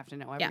shit, we have to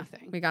know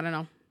everything. Yeah, we gotta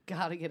know.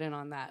 Gotta get in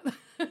on that.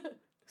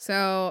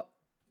 So,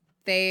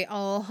 they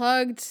all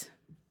hugged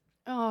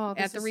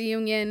at the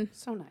reunion.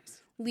 So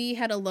nice. Lee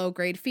had a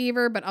low-grade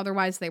fever, but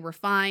otherwise they were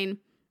fine.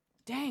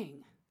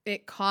 Dang.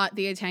 It caught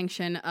the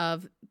attention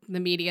of the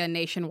media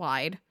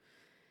nationwide,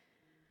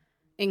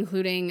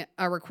 including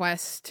a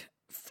request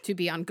to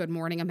be on Good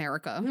Morning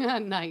America.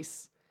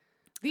 Nice.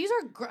 These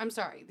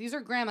are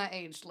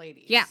grandma-aged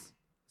ladies. Yeah.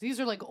 These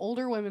are, like,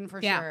 older women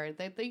for sure.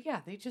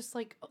 They just,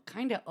 like,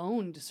 kind of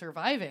owned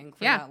surviving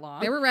for that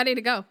long. They were ready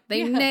to go.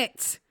 They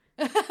knit.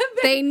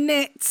 They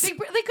knit. They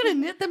could have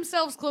knit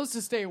themselves close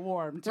to stay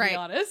warm, to be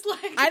honest.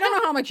 Like, I don't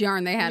know how much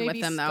yarn they had with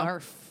them, though.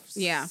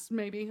 Scarves,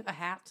 maybe. A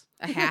hat.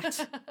 A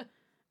hat.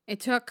 It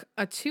took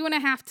a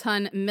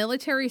 2.5-ton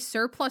military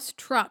surplus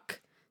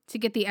truck to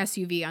get the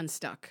SUV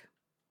unstuck.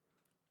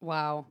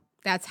 Wow.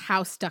 That's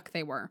how stuck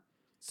they were.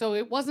 So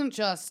it wasn't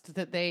just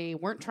that they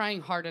weren't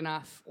trying hard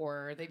enough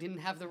or they didn't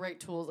have the right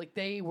tools. Like,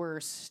 they were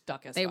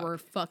stuck as fuck. They were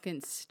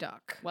fucking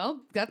stuck.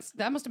 Well,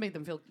 that must have made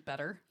them feel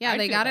better. Yeah,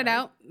 they got it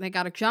out. They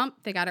got a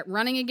jump. They got it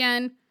running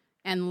again.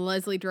 And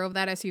Leslie drove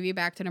that SUV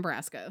back to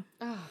Nebraska.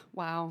 Oh,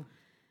 wow.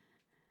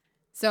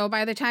 So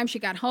by the time she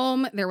got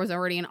home, there was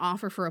already an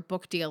offer for a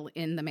book deal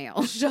in the mail.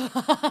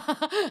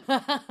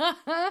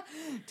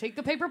 Take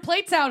the paper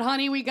plates out,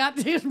 honey. We got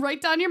to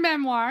write down your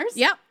memoirs.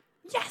 Yep.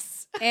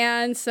 Yes.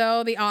 And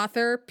so the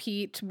author,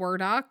 Pete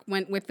Wardock,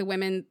 went with the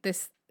women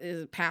this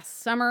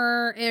past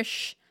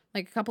summer-ish,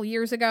 like a couple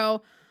years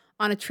ago,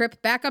 on a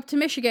trip back up to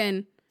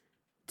Michigan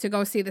to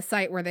go see the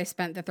site where they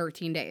spent the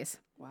 13 days.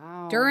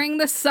 Wow. During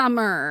the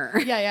summer.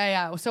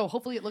 Yeah. So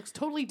hopefully it looks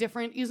totally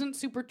different, isn't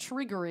super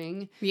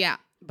triggering. Yeah.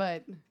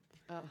 But,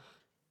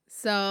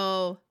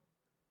 So,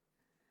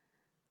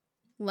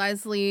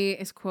 Leslie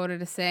is quoted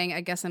as saying,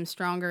 "I guess I'm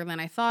stronger than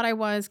I thought I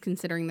was,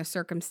 considering the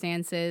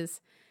circumstances."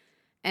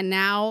 And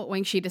now,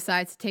 when she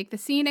decides to take the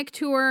scenic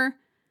tour,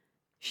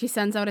 she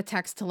sends out a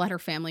text to let her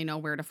family know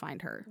where to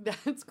find her.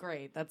 That's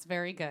great. That's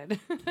very good.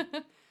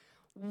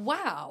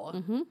 Wow.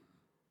 Mm-hmm.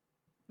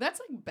 That's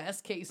like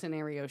best case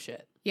scenario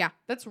shit. Yeah.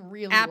 That's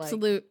really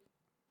absolute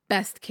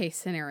best case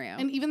scenario.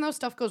 And even though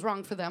stuff goes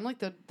wrong for them, like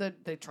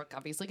the truck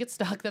obviously gets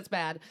stuck. That's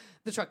bad.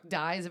 The truck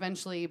dies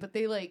eventually, but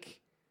they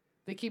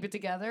keep it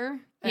together.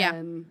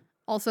 And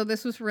Also,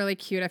 this was really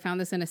cute. I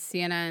found this in a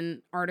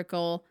CNN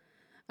article.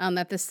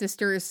 That the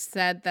sisters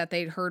said that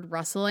they'd heard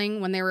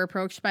rustling when they were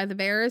approached by the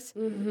bears,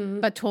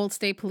 but told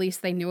state police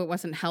they knew it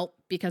wasn't help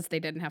because they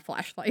didn't have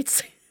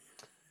flashlights.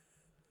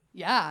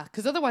 Yeah,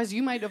 because otherwise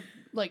you might have,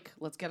 like,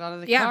 let's get out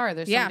of the car.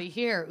 There's somebody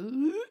here.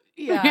 Ooh,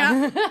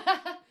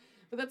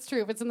 But that's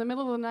true. If it's in the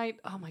middle of the night,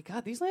 oh my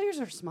God, these ladies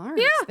are smart.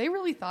 Yeah. They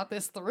really thought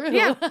this through.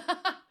 Yeah.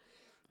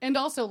 And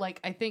also,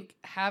 like, I think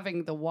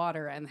having the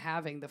water and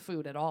having the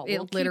food at all,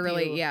 it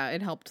literally,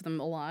 it helped them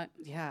a lot.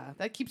 Yeah,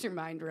 that keeps your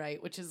mind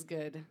right, which is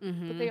good.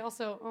 But they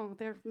also,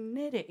 they're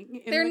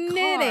knitting in they're the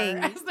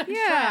knitting car as they're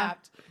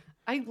trapped.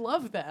 I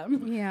love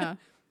them. Yeah.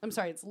 I'm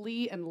sorry, it's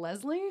Lee and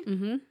Leslie?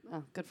 Mm-hmm.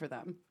 Oh, good for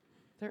them.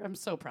 I'm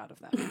so proud of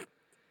them.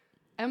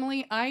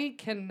 Emily, I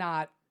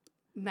cannot,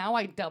 now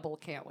I double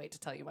can't wait to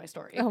tell you my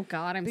story. Oh,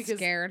 God, I'm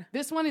scared.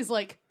 This one is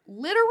like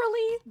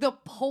literally the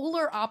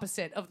polar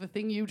opposite of the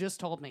thing you just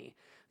told me.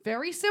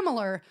 Very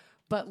similar,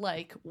 but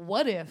like,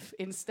 what if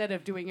instead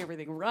of doing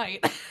everything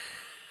right,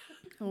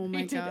 oh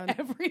my God, did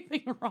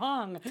everything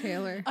wrong?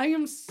 Taylor, I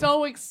am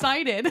so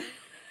excited. Do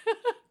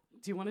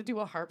you want to do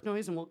a harp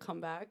noise and we'll come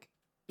back?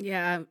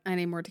 Yeah, I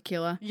need more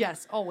tequila.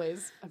 Yes,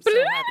 always. I'm so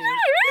happy.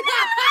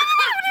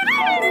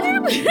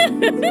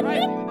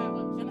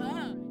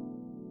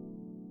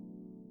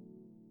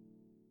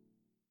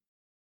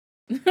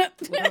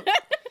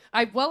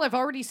 I've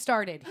already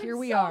started. Here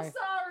we are.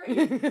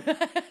 Sorry.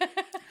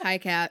 Hi,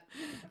 Kat.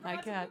 Hi,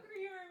 Kat.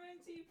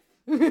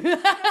 I'm so much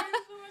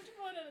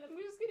fun, and I'm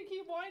just gonna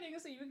keep whining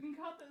so you can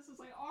cut this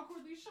as I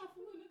awkwardly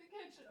shuffle into the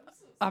kitchen.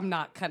 I'm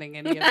not cutting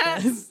any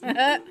of this.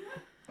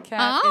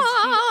 Kat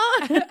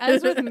is here,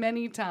 as with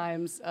many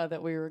times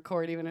that we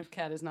record, even if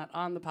Kat is not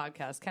on the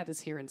podcast, Kat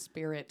is here in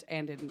spirit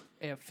and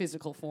in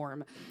physical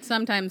form.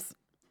 Sometimes.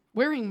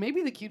 Wearing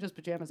maybe the cutest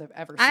pajamas I've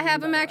ever seen. I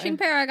have a matching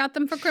pair. I got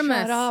them for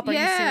Christmas. Shut up. Are you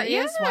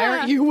serious? Yeah. Why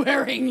aren't you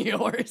wearing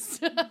yours?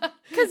 Because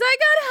I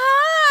got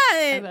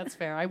hot. Oh, that's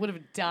fair. I would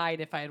have died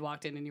if I had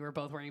walked in and you were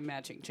both wearing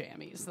matching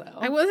jammies, though.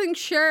 I wasn't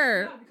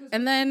sure.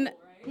 And then... Cool,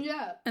 right?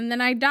 Yeah. And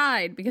then I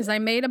died because I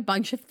made a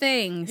bunch of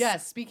things.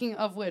 Yes, speaking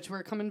of which,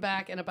 we're coming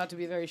back and about to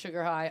be very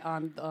sugar high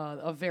on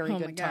a very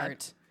good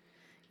tart.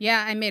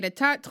 Yeah, I made a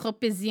tarte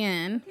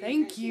tropézienne.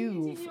 Thank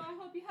you. I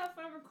hope you have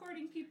fun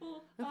recording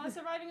people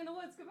surviving in the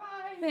woods. Goodbye.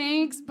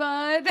 Thanks,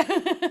 bud.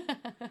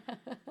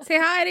 Say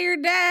hi to your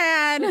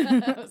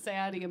dad. Say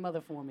hi to your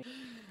mother for me.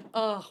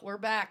 Oh, we're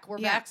back. We're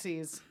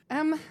backsies.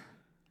 I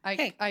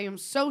am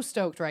so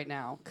stoked right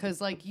now because,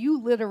 like, you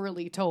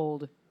literally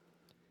told,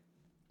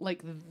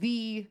 like,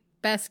 the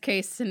best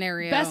case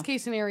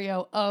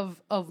scenario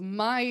of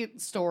my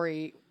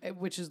story,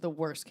 which is the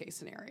worst case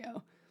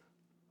scenario.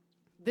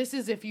 This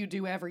is if you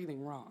do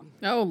everything wrong.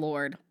 Oh,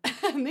 Lord.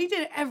 And they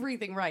did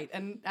everything right.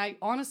 And I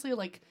honestly,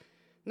 like,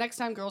 next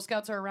time Girl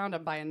Scouts are around,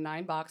 I'm buying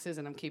 9 boxes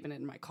and I'm keeping it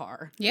in my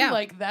car. Yeah.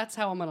 Like, that's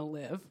how I'm going to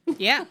live.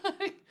 Yeah.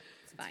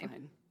 It's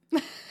fine.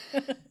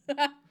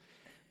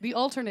 The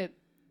alternate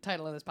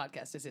title of this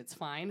podcast is It's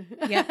Fine.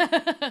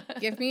 Yep.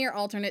 Give me your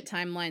alternate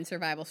timeline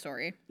survival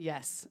story.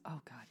 Yes. Oh,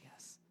 God,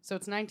 yes. So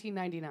it's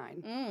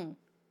 1999.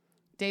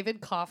 David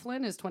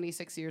Coughlin is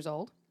 26 years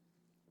old.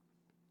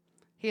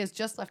 He has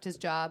just left his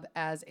job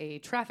as a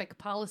traffic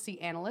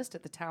policy analyst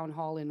at the town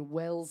hall in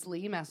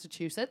Wellesley,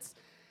 Massachusetts.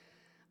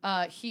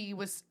 He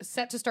was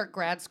set to start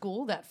grad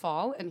school that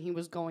fall, and he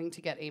was going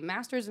to get a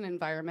master's in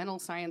environmental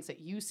science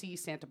at UC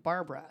Santa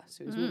Barbara.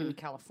 So he was moving to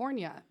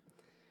California.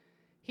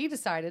 He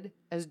decided,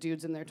 as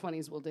dudes in their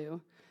 20s will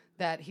do,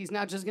 that he's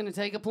not just going to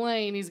take a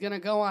plane. He's going to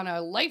go on a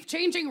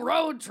life-changing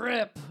road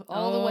trip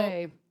all the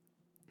way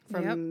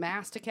from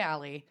Mass to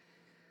Cali.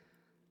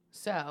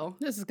 So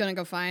this is going to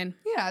go fine.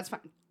 Yeah, it's fine.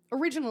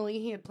 Originally,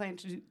 he had planned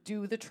to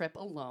do the trip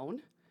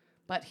alone,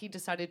 but he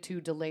decided to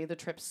delay the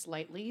trip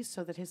slightly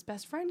so that his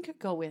best friend could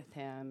go with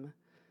him.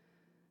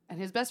 And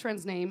his best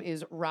friend's name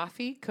is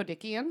Raffi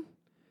Kodikian,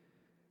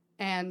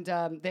 and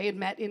they had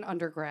met in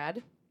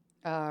undergrad.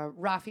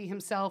 Raffi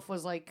himself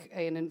was like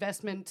an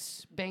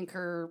investment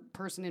banker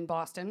person in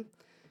Boston,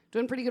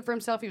 doing pretty good for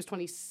himself. He was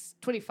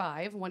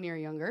 25, 1 year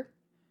younger.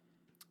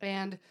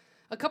 And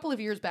a couple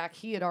of years back,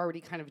 he had already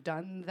kind of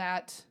done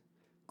that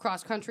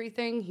cross-country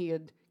thing. He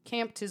had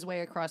camped his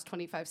way across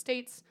 25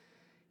 states.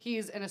 He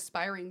is an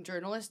aspiring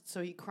journalist,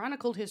 so he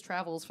chronicled his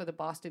travels for the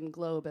Boston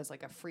Globe as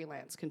like a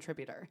freelance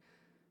contributor.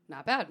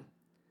 Not bad.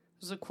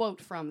 This is a quote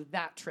from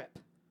that trip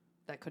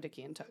that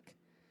Kodikian took.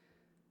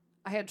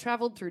 I had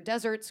traveled through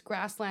deserts,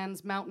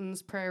 grasslands,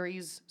 mountains,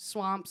 prairies,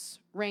 swamps,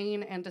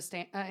 rain, and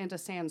a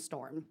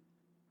sandstorm.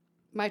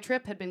 My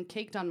trip had been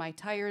caked on my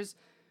tires,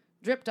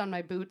 dripped on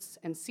my boots,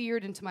 and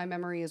seared into my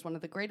memory as one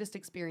of the greatest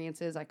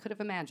experiences I could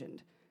have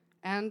imagined.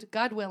 And,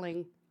 God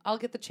willing, I'll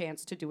get the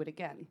chance to do it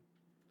again.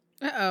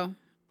 Uh-oh.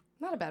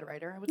 Not a bad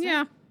writer, I would say.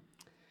 Yeah.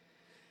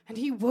 And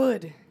he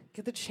would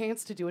get the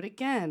chance to do it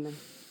again.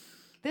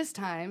 This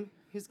time,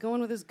 he's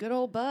going with his good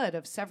old bud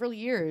of several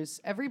years.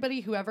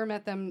 Everybody who ever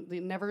met them, they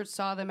never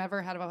saw them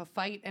ever had a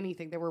fight,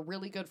 anything. They were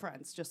really good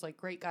friends, just like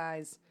great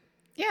guys.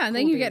 Yeah, and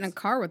then you get in a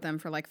car with them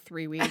for like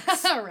 3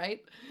 weeks.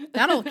 Right.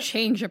 That'll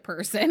change a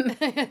person.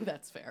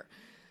 That's fair.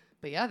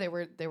 But yeah, they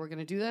were going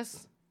to do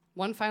this.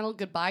 One final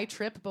goodbye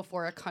trip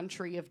before a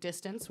country of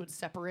distance would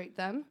separate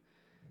them.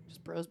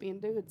 Just bros being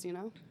dudes, you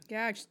know?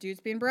 Yeah, just dudes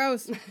being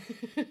bros.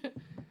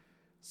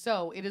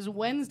 So it is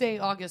Wednesday,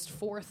 August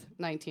 4th,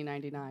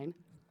 1999.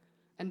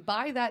 And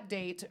by that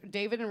date,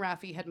 David and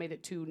Raffi had made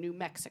it to New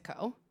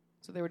Mexico.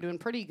 So they were doing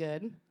pretty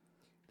good.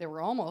 They were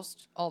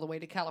almost all the way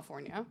to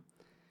California.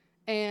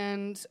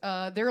 And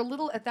they're a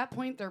little, at that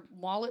point, their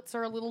wallets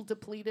are a little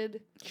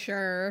depleted.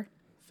 Sure.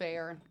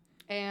 Fair.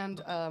 And,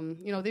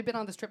 they've been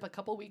on this trip a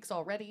couple weeks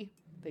already.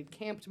 They've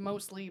camped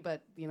mostly,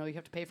 but, you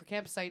have to pay for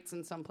campsites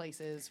in some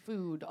places,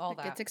 food, all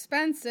that. It's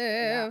expensive.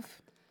 Yeah.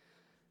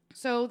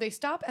 So they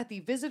stop at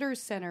the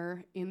Visitors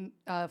Center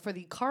for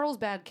the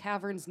Carlsbad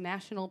Caverns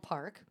National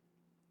Park,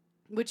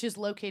 which is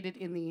located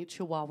in the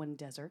Chihuahuan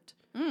Desert.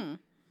 Mm.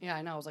 Yeah,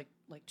 I know. I was like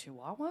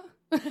Chihuahua?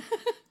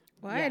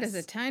 Why does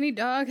a tiny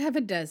dog have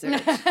a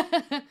desert?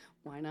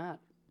 Why not?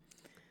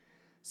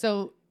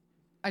 So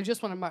I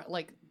just want to mark,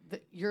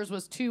 yours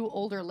was 2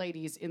 older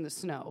ladies in the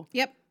snow.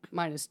 Yep.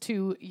 Mine is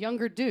 2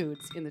 younger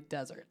dudes in the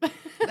desert.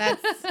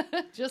 That's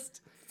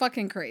just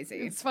fucking crazy.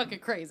 It's fucking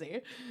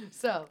crazy.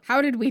 So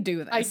how did we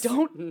do this? I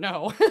don't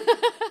know.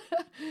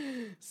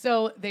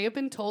 So they have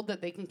been told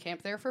that they can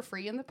camp there for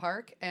free in the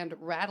park, and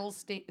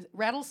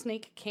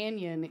Rattlesnake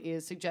Canyon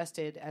is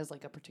suggested as a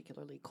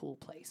particularly cool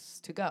place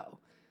to go.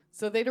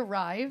 So they'd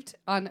arrived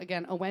on,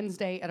 again, a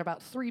Wednesday at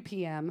about 3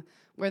 p.m.,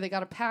 where they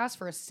got a pass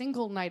for a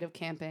single night of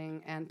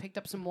camping and picked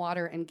up some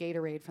water and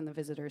Gatorade from the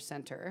Visitors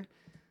Center.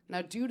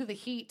 Now, due to the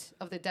heat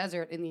of the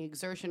desert and the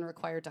exertion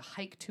required to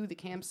hike to the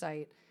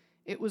campsite,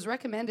 it was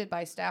recommended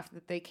by staff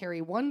that they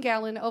carry 1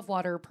 gallon of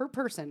water per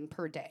person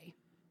per day.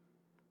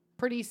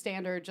 Pretty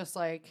standard, just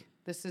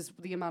this is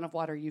the amount of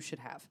water you should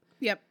have.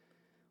 Yep.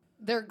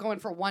 They're going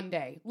for 1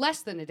 day.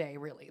 Less than a day,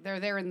 really. They're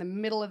there in the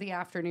middle of the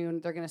afternoon.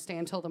 They're going to stay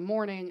until the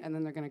morning, and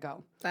then they're going to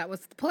go. That was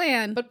the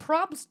plan. But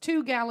props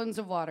 2 gallons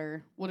of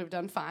water would have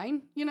done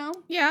fine,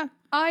 Yeah.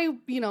 I,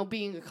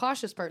 being a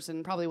cautious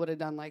person, probably would have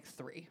done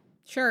 3.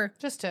 Sure.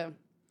 Just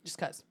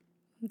cause.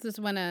 This is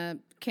when a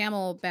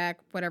camelback,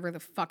 whatever the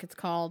fuck it's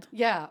called.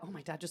 Yeah. Oh,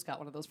 my dad just got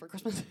one of those for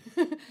Christmas.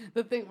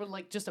 The thing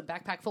with just a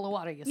backpack full of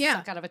water you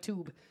suck out of a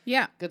tube.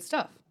 Yeah. Good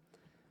stuff.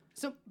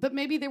 So, but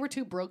maybe they were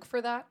too broke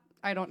for that.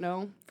 I don't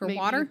know.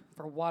 Water?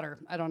 For water.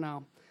 I don't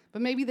know.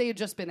 But maybe they had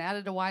just been at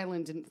it a while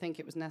and didn't think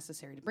it was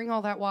necessary to bring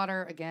all that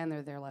water. Again,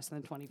 they're there less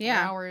than 24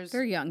 hours.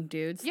 They're young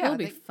dudes. Yeah, They'll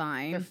be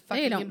fine.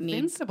 They don't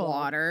invincible. Need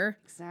water.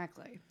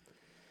 Exactly.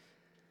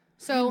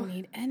 So, they don't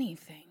need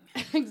anything.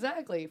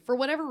 Exactly. For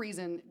whatever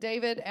reason,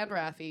 David and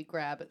Raffi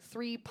grab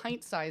 3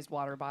 pint-sized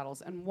water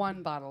bottles and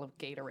 1 bottle of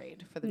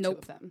Gatorade for the 2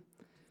 of them.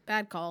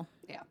 Bad call.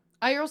 Yeah.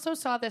 I also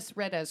saw this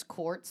read as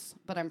quarts,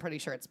 but I'm pretty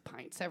sure it's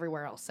pints.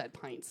 Everywhere else said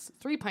pints.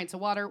 3 pints of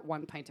water,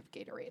 1 pint of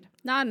Gatorade.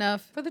 Not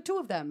enough. For the 2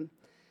 of them.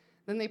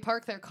 Then they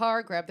park their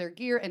car, grab their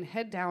gear, and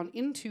head down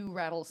into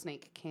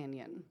Rattlesnake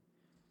Canyon.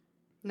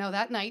 Now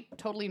that night,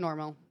 totally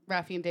normal.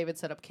 Raffi and David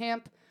set up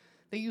camp.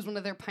 They use one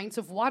of their pints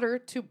of water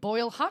to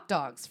boil hot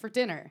dogs for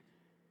dinner.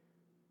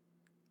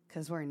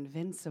 Because we're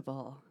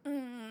invincible.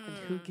 And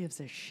who gives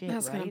a shit,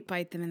 That's right? going to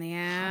bite them in the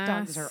ass. Hot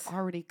dogs are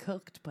already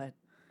cooked, but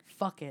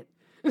fuck it.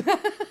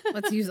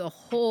 Let's use a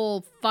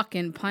whole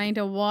fucking pint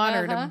of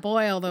water to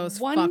boil those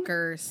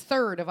fuckers.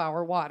 1/3 of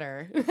our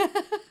water.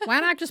 Why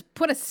not just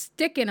put a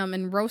stick in them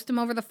and roast them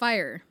over the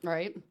fire?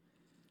 Right?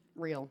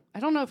 Real. I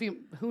don't know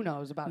who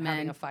knows about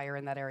having a fire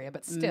in that area,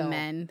 but still.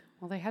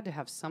 Well, they had to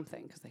have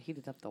something because they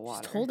heated up the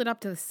water. Just hold it up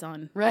to the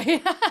sun.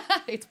 Right?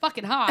 It's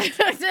fucking hot.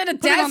 It's in a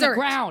Put desert. it on the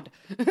ground.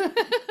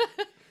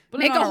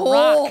 Make a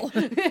hole.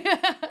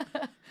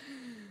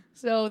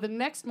 So the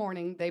next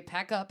morning, they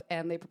pack up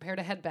and they prepare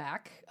to head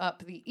back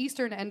up the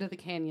eastern end of the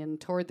canyon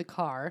toward the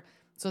car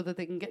so that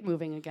they can get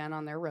moving again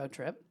on their road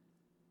trip.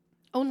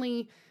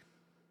 Only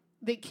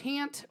they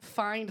can't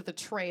find the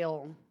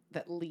trail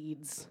that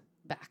leads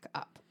back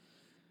up.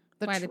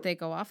 Why did they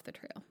go off the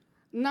trail?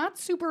 Not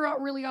super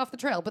really off the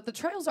trail, but the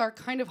trails are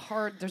kind of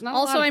hard. There's not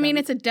also, a lot of them.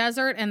 it's a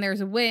desert and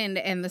there's wind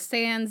and the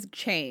sands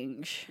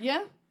change.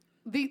 Yeah.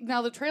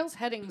 Now the trail's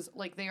headings,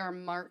 they are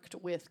marked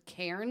with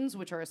cairns,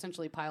 which are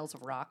essentially piles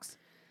of rocks.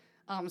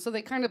 So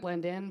they kind of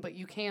blend in, but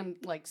you can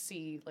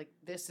see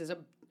this is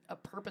a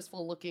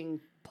purposeful looking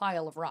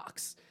pile of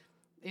rocks.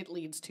 It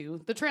leads to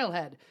the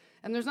trailhead.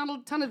 And there's not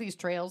a ton of these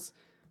trails,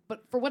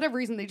 but for whatever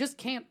reason, they just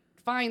can't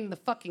find the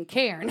fucking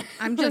cairn.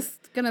 I'm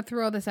just going to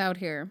throw this out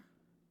here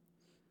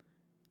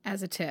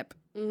as a tip.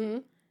 Mm-hmm.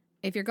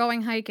 If you're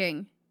going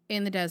hiking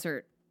in the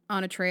desert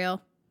on a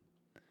trail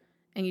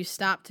and you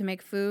stop to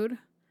make food,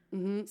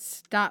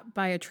 stop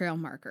by a trail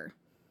marker.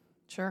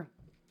 Sure.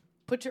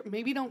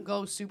 Maybe don't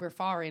go super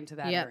far into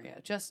that area.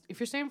 Just if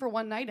you're staying for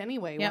one night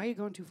anyway, why are you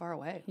going too far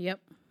away?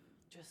 Yep.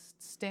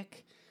 Just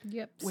stick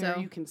Yep. where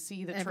you can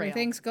see the trail.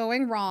 Everything's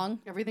going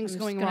wrong. Everything's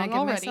going wrong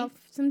already. Myself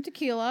some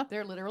tequila.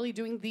 They're literally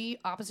doing the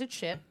opposite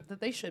shit that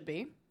they should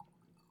be.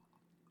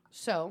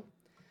 So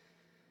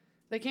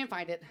they can't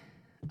find it.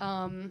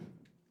 And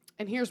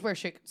here's where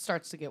shit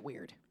starts to get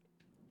weird.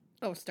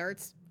 Oh,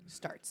 starts.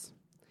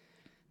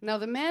 Now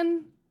the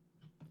men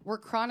were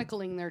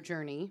chronicling their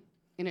journey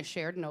in a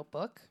shared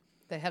notebook.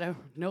 They had a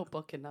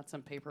notebook and not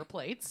some paper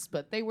plates,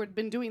 but they had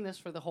been doing this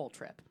for the whole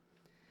trip.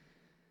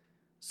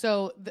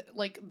 So,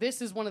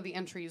 this is one of the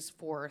entries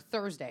for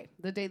Thursday,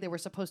 the day they were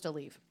supposed to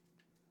leave.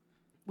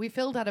 We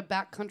filled out a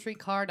backcountry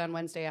card on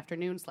Wednesday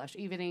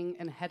afternoon/evening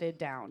and headed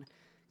down.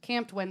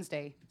 Camped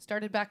Wednesday.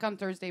 Started back on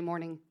Thursday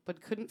morning,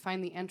 but couldn't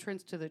find the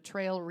entrance to the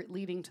trail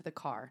leading to the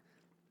car.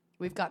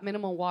 We've got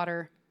minimal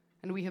water,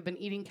 and we have been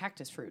eating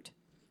cactus fruit.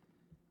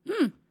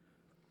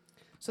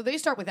 So they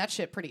start with that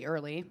shit pretty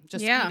early.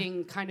 Just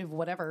eating kind of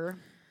whatever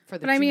for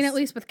the But I mean, juice. at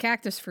least with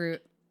cactus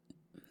fruit,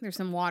 there's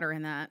some water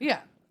in that. Yeah,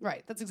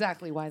 right. That's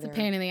exactly why It's a they're...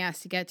 pain in the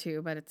ass to get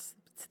to, but it's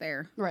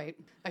there. Right.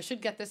 I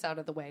should get this out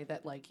of the way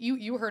that, like,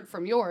 you heard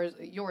from yours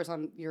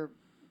on your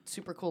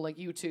super cool, like,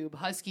 YouTube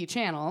Husky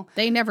channel.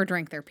 They never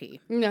drank their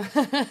pee. No,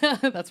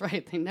 that's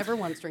right. They never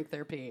once drink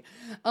their pee.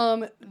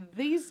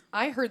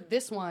 I heard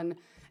this one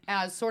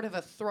as sort of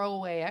a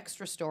throwaway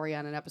extra story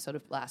on an episode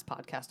of last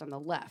podcast on the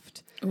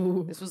left.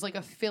 Ooh. This was like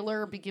a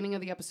filler beginning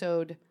of the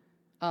episode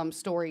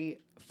story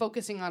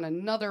focusing on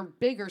another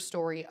bigger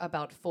story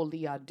about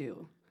Folie à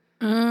deux.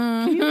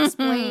 Can you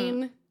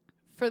explain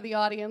for the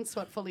audience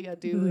what Folie à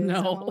deux is,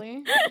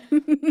 Emily?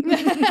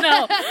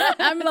 No,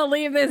 I'm going to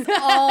leave this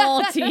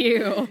all to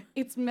you.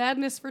 It's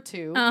madness for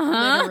two,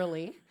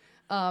 literally.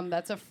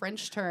 That's a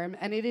French term,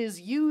 and it is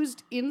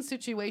used in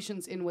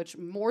situations in which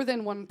more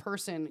than one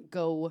person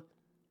go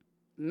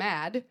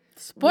mad.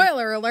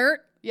 Spoiler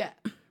alert. Yeah,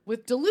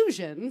 with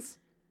delusions.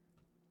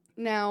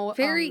 Now,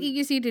 Very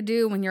easy to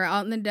do when you're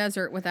out in the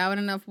desert without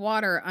enough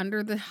water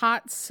under the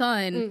hot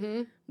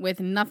sun with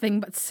nothing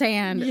but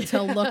sand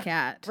to look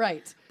at.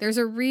 Right. There's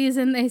a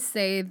reason they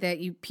say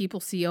that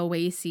people see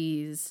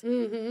oases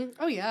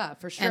Oh, yeah,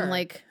 for sure. and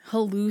like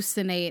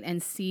hallucinate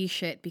and see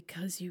shit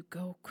because you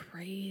go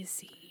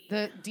crazy.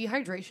 The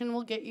dehydration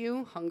will get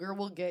you. Hunger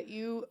will get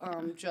you.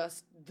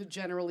 Just the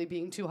generally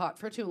being too hot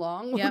for too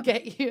long will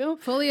get you.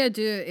 Folie à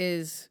deux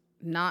is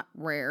not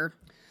rare.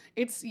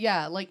 It's,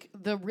 yeah, like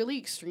the really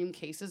extreme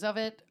cases of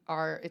it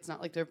are, it's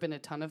not like there have been a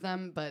ton of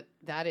them, but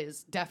that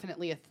is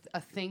definitely a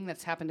thing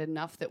that's happened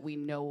enough that we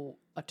know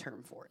a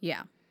term for it.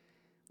 Yeah.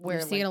 Where,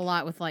 You see it a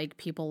lot with like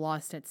people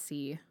lost at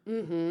sea.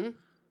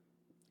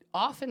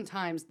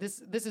 Oftentimes,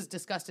 this is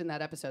discussed in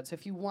that episode. So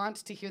if you want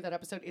to hear that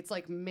episode, it's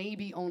like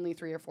maybe only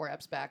 3 or 4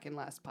 eps back in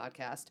last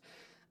podcast.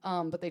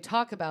 But they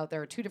talk about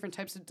there are 2 different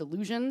types of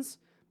delusions.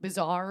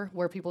 Bizarre,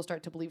 where people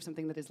start to believe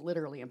something that is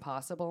literally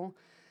impossible.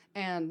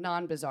 And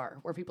non-bizarre,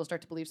 where people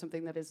start to believe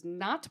something that is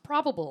not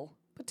probable,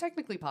 but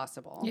technically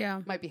possible.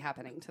 Yeah. Might be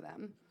happening to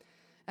them.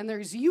 And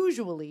there's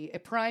usually a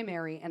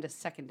primary and a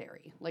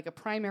secondary. Like a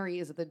primary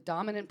is the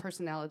dominant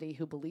personality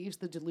who believes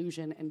the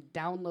delusion and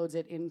downloads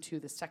it into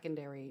the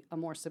secondary, a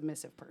more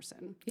submissive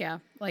person. Yeah.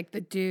 Like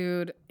the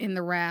dude in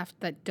the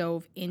raft that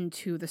dove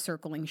into the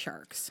circling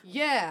sharks.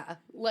 Yeah.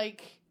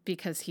 Like.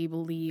 Because he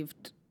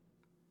believed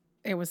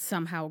it was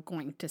somehow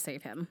going to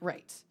save him.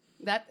 Right.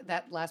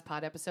 That last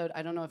pod episode,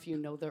 I don't know if you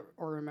know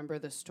or remember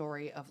the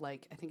story of,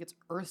 like, I think it's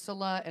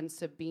Ursula and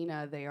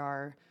Sabina. They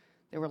were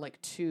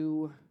like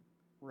 2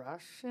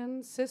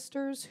 Russian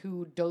sisters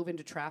who dove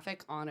into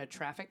traffic on a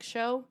traffic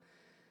show.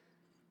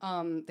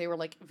 They were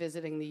like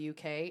visiting the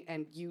UK,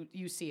 and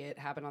you see it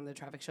happen on the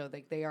traffic show.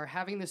 They are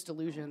having this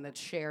delusion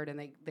that's shared,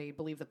 and they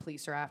believe the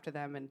police are after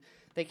them, and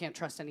they can't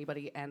trust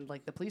anybody. And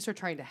like the police are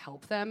trying to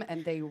help them,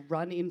 and they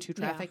run into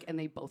traffic, and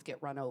they both get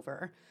run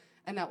over.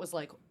 And that was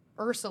like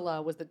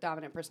Ursula was the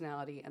dominant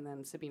personality, and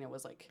then Sabina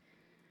was like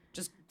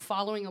just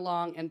following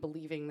along and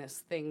believing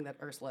this thing that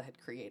Ursula had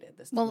created.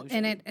 This delusion. Well,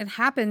 and it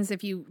happens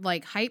if you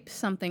like hype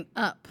something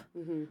up.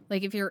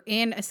 Like if you're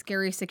in a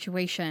scary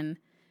situation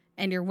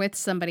and you're with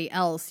somebody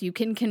else, you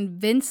can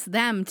convince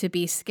them to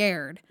be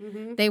scared.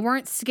 They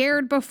weren't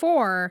scared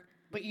before.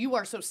 But you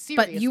are so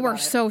serious But you are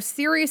so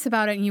serious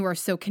about it, and you are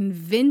so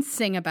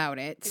convincing about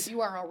it. If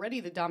you are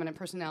already the dominant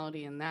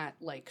personality in that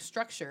like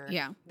structure,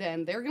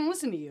 then they're going to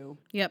listen to you.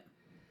 Yep.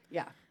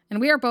 Yeah. And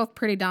we are both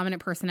pretty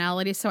dominant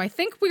personalities, so I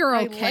think we are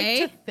okay.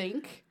 I like to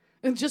think,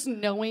 and just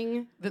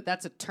knowing that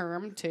that's a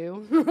term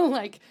too,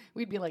 like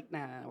we'd be like,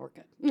 nah, we're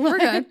good. We're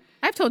good.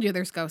 I've told you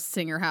there's ghosts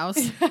in your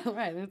house.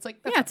 Right. And it's like,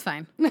 yeah, it's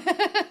fine.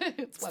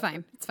 It's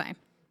fine. It's fine.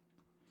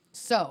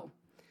 So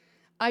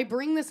I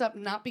bring this up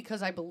not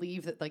because I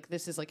believe that like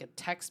this is like a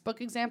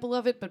textbook example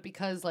of it, but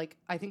because like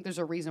I think there's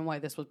a reason why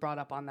this was brought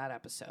up on that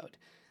episode.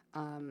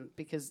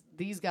 Because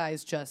these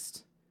guys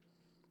just,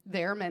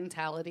 their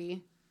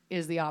mentality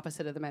is the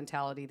opposite of the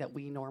mentality that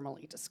we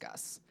normally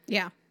discuss.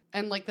 Yeah.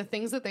 And like the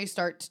things that they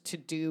start to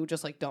do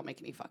just like don't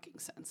make any fucking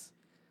sense.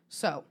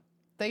 So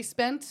they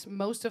spent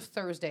most of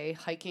Thursday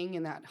hiking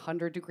in that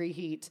 100-degree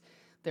heat.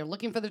 They're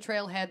looking for the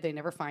trailhead. They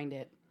never find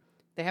it.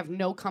 They have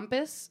no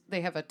compass. They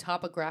have a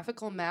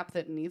topographical map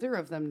that neither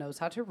of them knows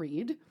how to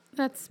read.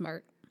 That's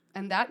smart.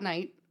 And that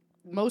night,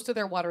 most of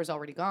their water is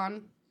already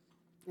gone,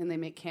 and they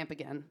make camp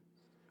again.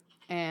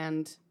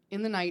 And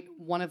in the night,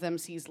 one of them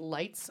sees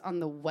lights on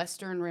the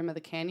western rim of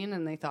the canyon,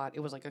 and they thought it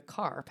was like a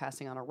car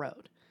passing on a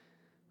road.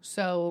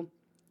 So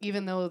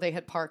even though they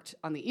had parked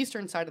on the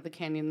eastern side of the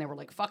canyon, they were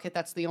like, fuck it,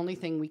 that's the only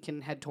thing we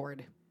can head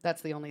toward.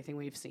 That's the only thing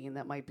we've seen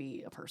that might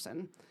be a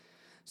person.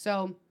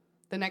 So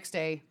the next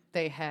day,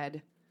 they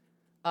head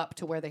up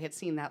to where they had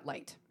seen that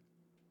light.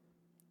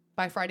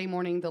 By Friday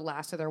morning, the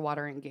last of their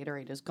water and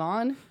Gatorade is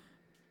gone.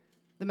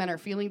 The men are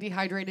feeling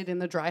dehydrated in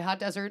the dry, hot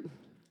desert.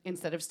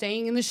 Instead of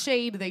staying in the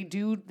shade,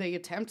 they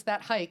attempt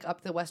that hike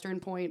up the western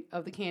point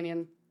of the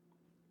canyon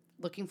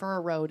looking for a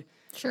road.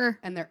 Sure.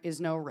 And there is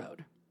no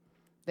road.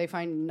 They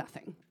find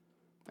nothing.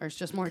 There's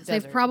just more desert.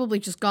 They've probably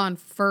just gone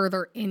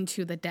further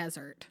into the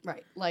desert.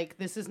 Right. Like,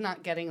 this is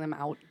not getting them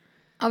out.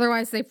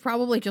 Otherwise, they've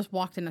probably just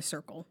walked in a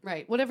circle.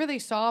 Right. Whatever they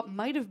saw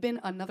might have been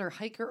another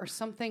hiker or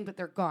something, but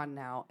they're gone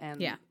now.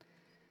 And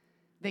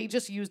they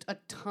just used a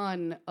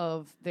ton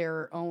of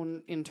their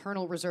own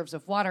internal reserves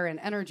of water and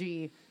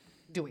energy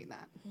doing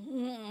that.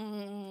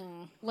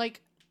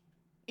 Like,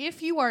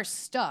 if you are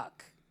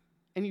stuck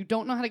and you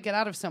don't know how to get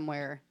out of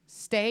somewhere,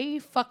 stay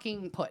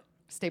fucking put.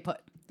 Stay put.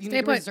 You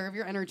need to reserve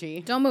your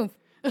energy. Don't move.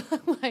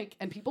 Like,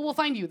 and people will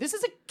find you. This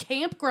is a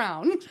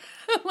campground.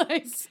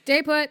 Like,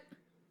 stay put.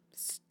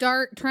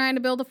 Start trying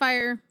to build a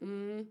fire.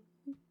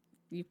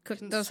 You cook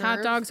those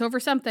hot dogs over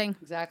something.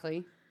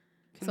 Exactly.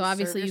 So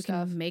obviously you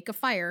can make a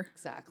fire.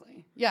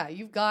 Exactly. Yeah,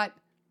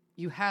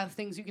 you have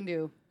things you can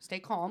do. Stay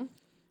calm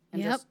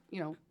and just,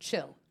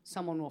 chill.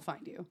 Someone will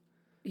find you.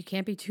 You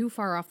can't be too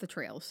far off the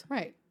trails.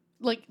 Right.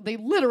 Like, they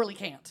literally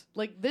can't.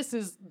 Like, this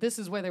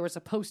is where they were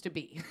supposed to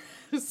be.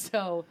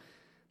 So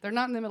they're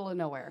not in the middle of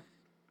nowhere.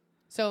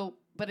 So,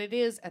 but it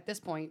is at this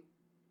point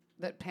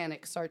that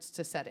panic starts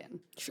to set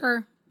in.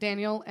 Sure.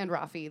 Daniel and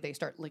Raffi, they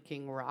start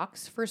licking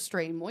rocks for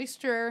stray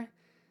moisture.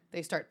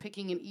 They start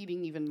picking and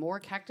eating even more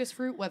cactus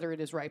fruit, whether it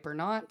is ripe or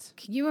not.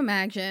 Can you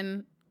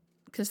imagine?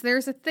 Because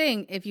there's a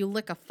thing, if you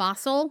lick a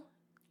fossil...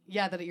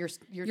 Yeah, that your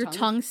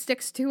tongue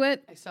sticks to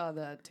it. I saw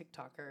the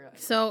TikToker.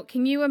 So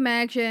can you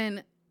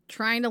imagine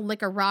trying to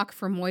lick a rock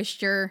for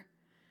moisture,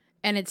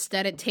 and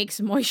instead it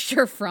takes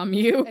moisture from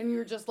you? And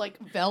you're just like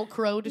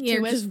Velcroed to it?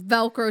 You're just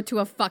Velcroed to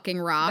a fucking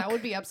rock. That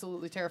would be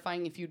absolutely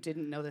terrifying if you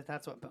didn't know that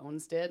that's what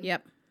bones did.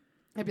 Yep.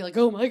 I'd be like,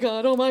 oh my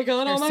God, oh my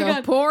God, They're oh my so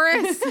God.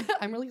 porous.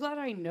 I'm really glad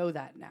I know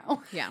that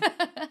now. Yeah.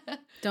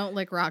 Don't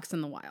lick rocks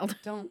in the wild.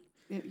 Don't.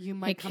 You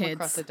might come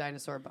across a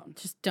dinosaur bone.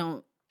 Just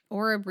don't.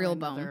 Or a real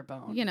bone.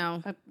 You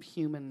know. A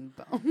human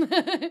bone.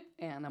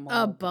 Animal.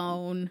 A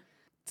bone.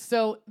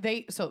 So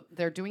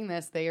they're doing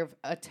this. They have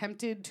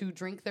attempted to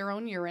drink their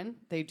own urine.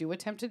 They do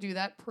attempt to do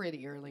that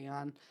pretty early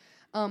on.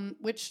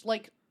 Which,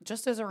 like,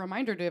 just as a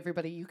reminder to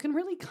everybody, you can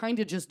really kind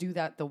of just do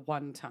that the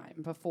one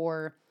time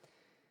before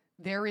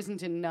there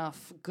isn't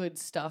enough good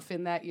stuff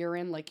in that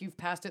urine. Like, you've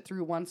passed it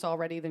through once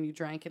already, then you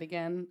drank it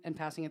again, and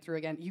passing it through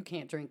again, you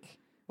can't drink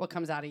what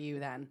comes out of you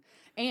then.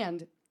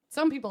 And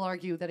some people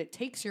argue that it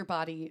takes your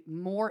body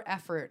more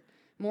effort,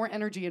 more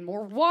energy, and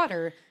more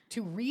water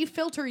to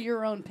refilter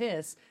your own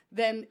piss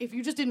than if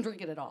you just didn't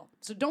drink it at all.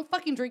 So don't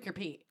fucking drink your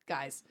pee,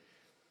 guys.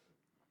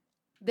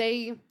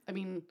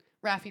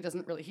 Raffi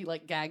doesn't really, he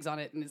like gags on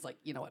it and is like,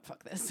 you know what,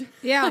 fuck this.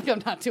 Yeah. Like,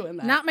 I'm not doing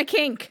that. Not my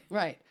kink.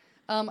 Right.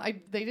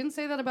 They didn't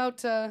say that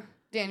about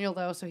Daniel,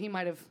 though, so he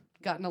might have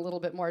gotten a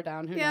little bit more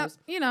down. Who knows?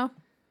 Yeah.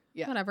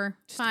 Whatever.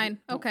 Just fine.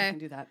 Don't okay. fucking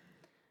do that.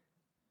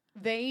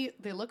 They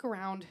look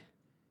around.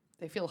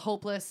 They feel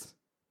hopeless.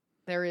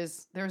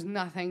 There's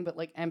nothing but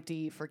like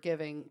empty,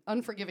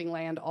 unforgiving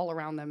land all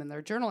around them, and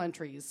their journal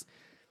entries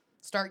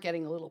start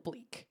getting a little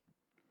bleak.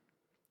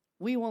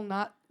 We will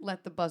not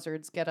let the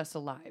buzzards get us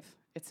alive,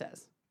 it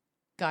says.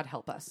 God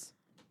help us.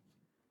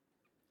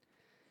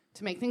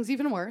 To make things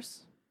even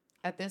worse,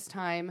 at this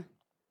time,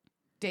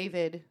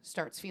 David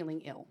starts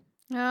feeling ill.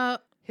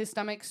 His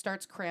stomach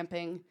starts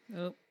cramping.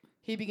 Oh.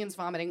 He begins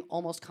vomiting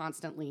almost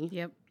constantly.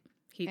 Yep.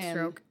 Heat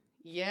stroke.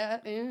 Yeah.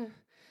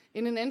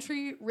 In an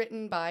entry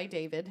written by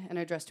David and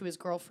addressed to his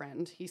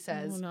girlfriend, he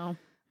says, "Oh no.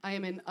 I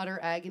am in utter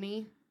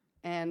agony,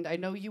 and I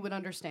know you would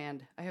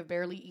understand. I have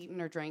barely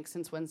eaten or drank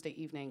since Wednesday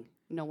evening.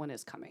 No one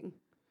is coming."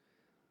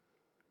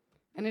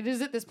 And it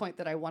is at this point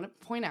that I want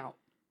to point out.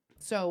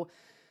 So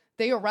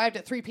they arrived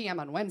at 3 p.m.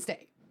 on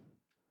Wednesday.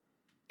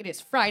 It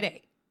is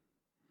Friday.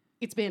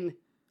 It's been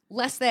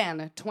less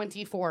than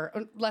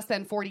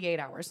 48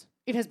 hours.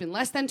 It has been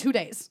less than 2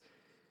 days.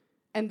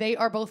 And they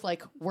are both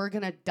like, we're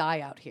going to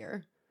die out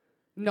here.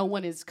 No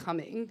one is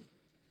coming.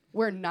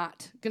 We're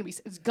not going to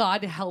be...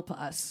 God help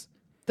us.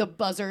 The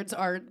buzzards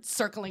are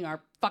circling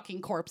our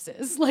fucking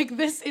corpses. Like,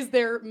 this is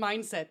their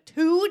mindset.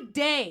 2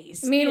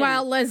 days.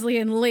 Meanwhile, Leslie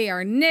and Lee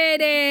are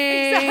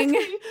knitting.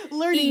 Exactly.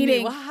 Learning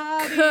eating new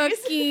hobbies.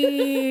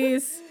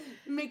 cookies.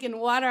 Making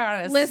water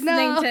out of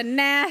listening snow. to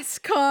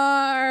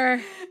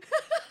NASCAR.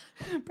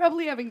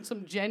 Probably having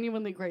some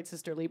genuinely great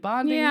sisterly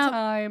bonding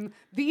time.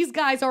 These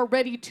guys are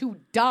ready to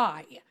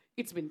die.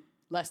 It's been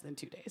less than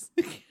 2 days.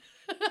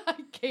 I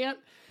can't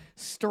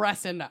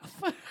stress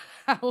enough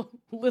how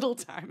little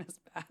time has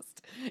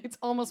passed. It's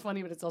almost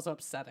funny, but it's also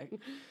upsetting.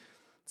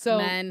 So,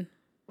 Men.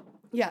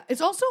 Yeah,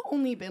 it's also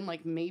only been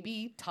like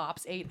maybe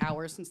tops 8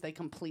 hours since they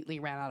completely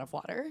ran out of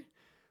water.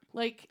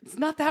 Like, it's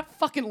not that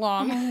fucking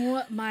long.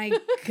 Oh my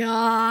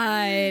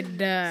God.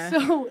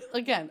 So,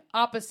 again,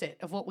 opposite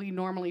of what we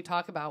normally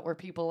talk about, where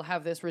people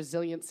have this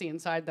resiliency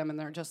inside them and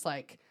they're just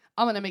like,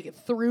 I'm going to make it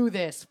through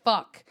this.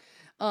 Fuck.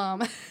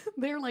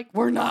 They're like,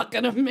 we're not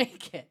going to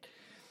make it.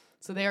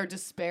 So they are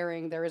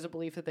despairing. There is a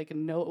belief that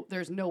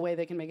there's no way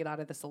they can make it out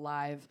of this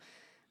alive.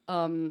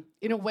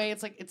 In a way,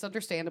 it's like, it's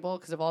understandable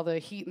because of all the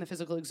heat and the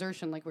physical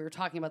exertion. Like we were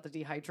talking about the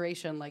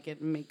dehydration, like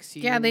it makes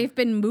you... Yeah, they've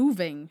been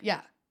moving.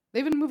 Yeah.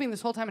 They've been moving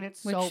this whole time and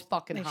it's so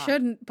fucking hot. They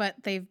shouldn't, but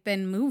they've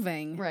been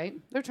moving. Right.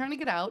 They're trying to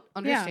get out.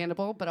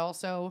 Understandable. But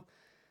also,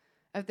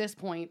 at this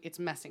point, it's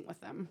messing with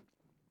them.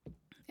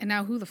 And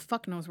now who the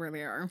fuck knows where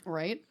they are?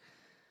 Right.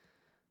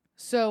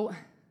 So,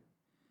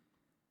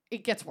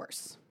 it gets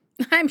worse.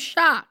 I'm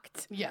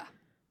shocked. Yeah.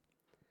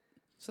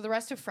 So the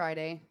rest of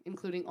Friday,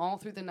 including all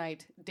through the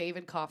night,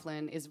 David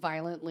Coughlin is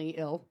violently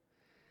ill.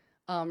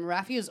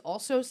 Raffi is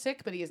also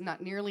sick, but he is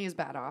not nearly as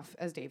bad off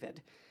as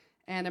David.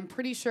 And I'm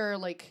pretty sure,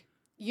 like,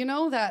 you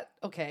know that,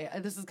 okay,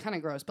 this is kind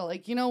of gross, but,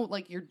 like, you know,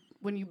 like,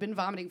 when you've been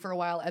vomiting for a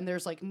while and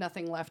there's, like,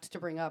 nothing left to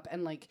bring up,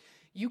 and, like,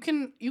 you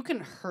can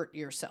hurt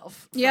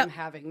yourself from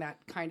having that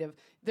kind of,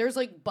 there's,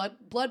 like,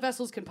 blood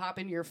vessels can pop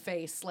in your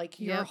face,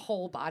 like, your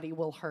whole body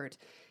will hurt.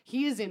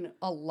 He is in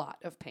a lot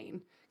of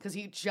pain. Because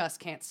he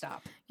just can't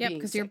stop. Yep,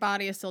 because your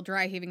body is still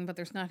dry heaving, but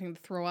there's nothing to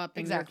throw up.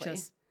 And exactly.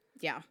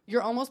 Yeah.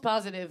 You're almost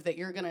positive that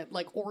you're going to,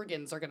 like,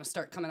 organs are going to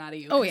start coming out of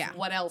you. Oh, yeah.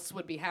 What else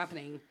would be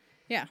happening?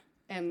 Yeah.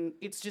 And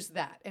it's just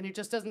that. And it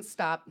just doesn't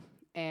stop.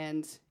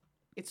 And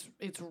it's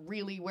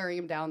really wearing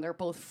him down. They're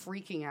both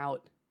freaking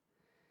out.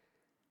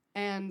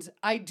 And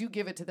I do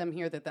give it to them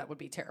here that would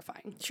be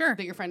terrifying. Sure.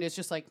 That your friend is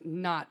just, like,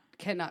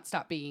 cannot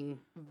stop being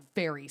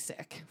very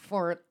sick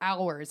for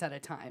hours at a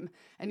time.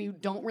 And you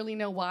don't really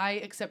know why,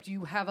 except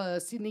you have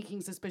a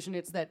sneaking suspicion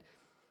it's that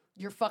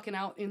you're fucking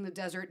out in the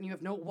desert and you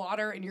have no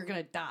water and you're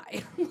going to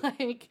die.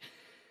 Like,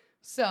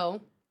 so...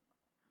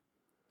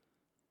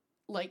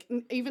 Like,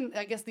 even,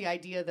 I guess the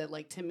idea that,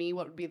 like, to me,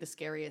 what would be the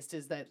scariest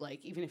is that,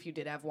 like, even if you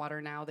did have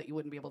water now, that you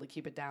wouldn't be able to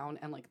keep it down.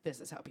 And, like, this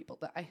is how people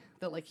die.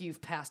 That, like,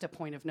 you've passed a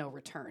point of no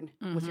return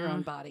with your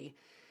own body.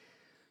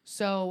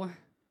 So,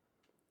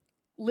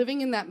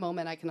 living in that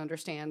moment, I can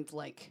understand,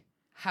 like,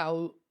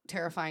 how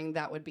terrifying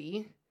that would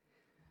be.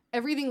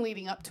 Everything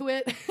leading up to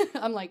it,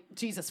 I'm like,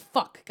 Jesus,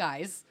 fuck,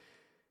 guys.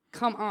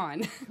 Come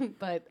on.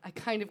 But I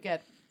kind of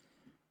get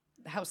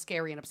how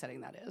scary and upsetting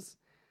that is.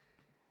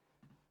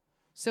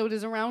 So it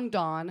is around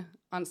dawn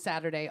on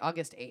Saturday,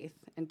 August 8th,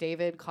 and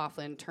David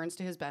Coughlin turns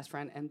to his best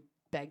friend and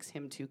begs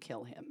him to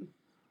kill him.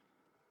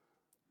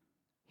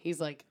 He's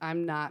like,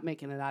 I'm not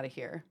making it out of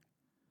here.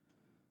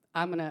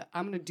 I'm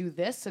gonna do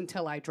this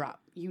until I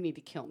drop. You need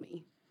to kill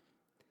me.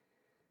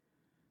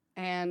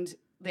 And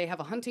they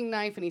have a hunting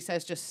knife, and he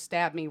says, just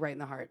stab me right in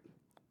the heart.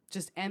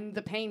 Just end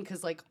the pain,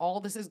 because, like,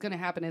 all this is going to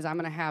happen is I'm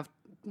going to have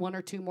 1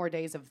 or 2 more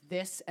days of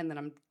this, and then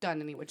I'm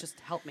done, and he would just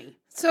help me.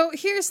 So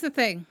here's the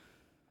thing.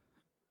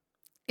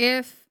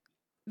 If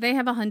they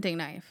have a hunting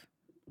knife.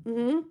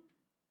 Mm-hmm.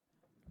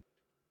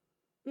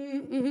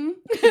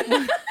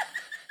 Mm-hmm.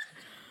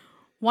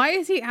 Why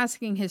is he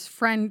asking his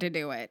friend to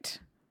do it?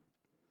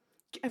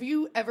 Have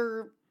you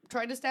ever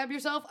tried to stab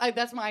yourself?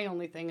 That's my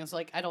only thing is,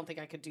 like, I don't think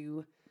I could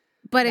do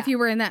But that. if you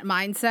were in that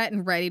mindset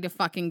and ready to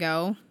fucking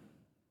go.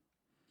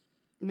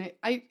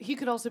 He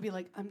could also be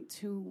like, I'm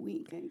too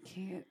weak. I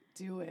can't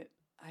do it.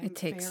 I'm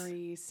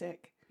very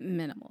sick.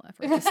 Minimal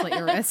effort to slit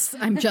your wrists.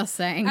 I'm just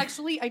saying.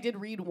 Actually, I did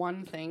read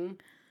one thing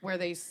where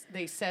they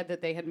said that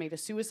they had made a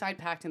suicide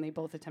pact and they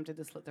both attempted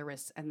to slit their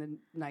wrists and the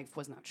knife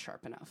was not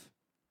sharp enough.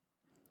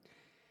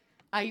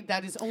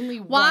 That is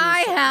only one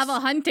Why source. have a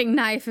hunting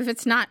knife if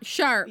it's not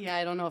sharp? Yeah,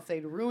 I don't know if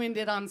they'd ruined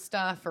it on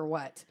stuff or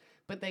what.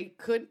 But they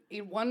could,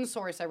 in one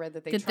source I read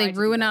that they Did tried they to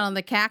ruin do it that. on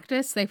the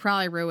cactus? They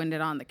probably ruined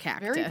it on the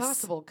cactus. Very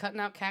possible. Cutting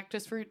out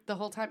cactus fruit the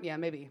whole time? Yeah,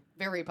 maybe.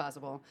 Very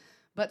possible.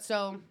 But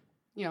so...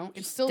 You know,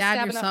 it's still stab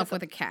stabbing yourself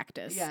with a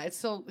cactus. Yeah, it's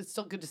still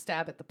good to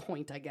stab at the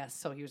point, I guess.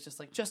 So he was just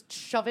like, just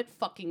shove it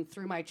fucking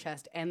through my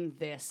chest and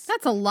this.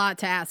 That's a lot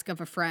to ask of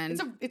a friend.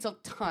 It's a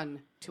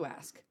ton to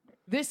ask.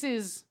 This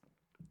is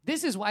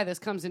why this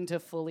comes into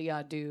Folie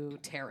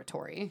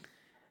territory.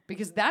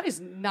 Because that is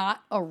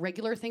not a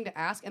regular thing to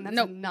ask, and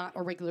that's not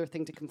a regular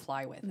thing to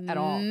comply with at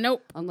all.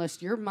 Nope.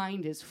 Unless your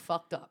mind is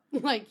fucked up.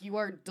 Like, you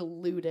are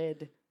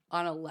deluded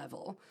on a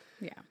level.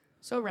 Yeah.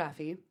 So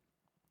Raffi,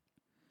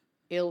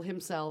 ill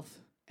himself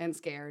and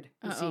scared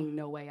and seeing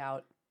no way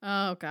out.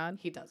 Oh, God.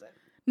 He does it.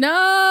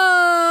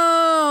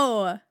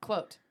 No!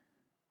 Quote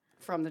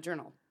from the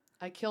journal.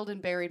 I killed and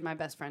buried my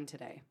best friend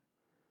today.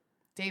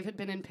 Dave had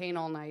been in pain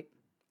all night.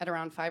 At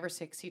around 5 or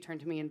 6, he turned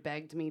to me and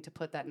begged me to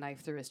put that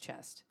knife through his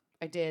chest.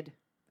 I did,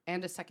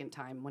 and a second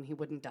time when he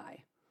wouldn't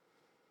die.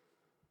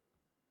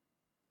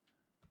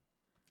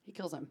 He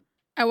kills him.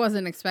 I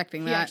wasn't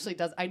expecting that. He actually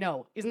does. I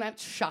know. Isn't that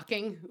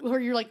shocking? Where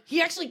you're like,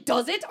 he actually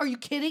does it? Are you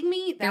kidding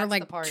me? They're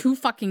like the part. 2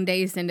 fucking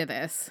days into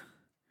this.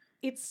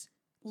 It's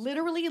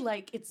literally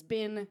like it's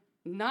been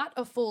not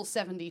a full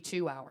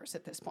 72 hours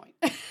at this point.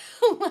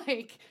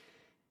 Like,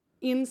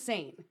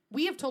 insane.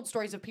 We have told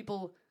stories of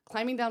people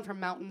climbing down from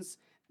mountains.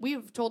 We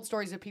have told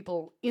stories of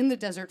people in the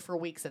desert for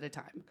weeks at a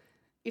time.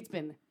 It's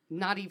been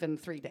not even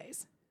 3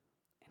 days.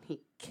 And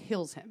he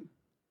kills him.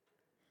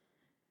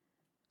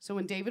 So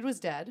when David was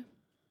dead,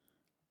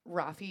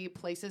 Raffi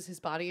places his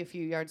body a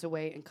few yards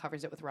away and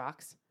covers it with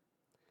rocks.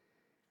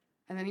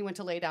 And then he went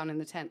to lay down in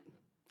the tent.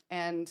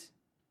 And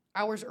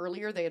hours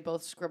earlier, they had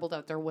both scribbled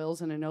out their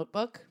wills in a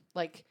notebook.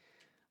 Like,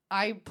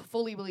 I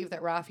fully believe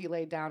that Raffi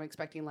laid down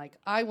expecting, like,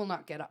 I will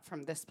not get up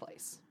from this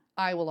place.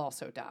 I will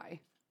also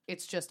die.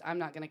 It's just, I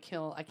can't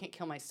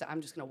kill myself.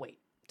 I'm just going to wait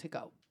to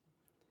go.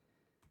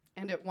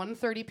 And at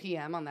 1:30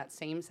 p.m. on that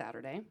same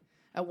Saturday,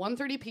 at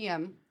 1:30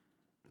 p.m.,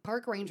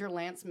 Park Ranger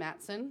Lance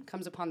Matson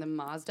comes upon the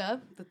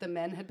Mazda that the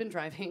men had been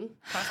driving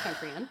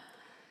cross-country in.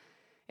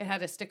 It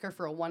had a sticker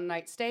for a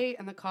one-night stay,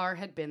 and the car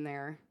had been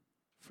there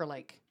for,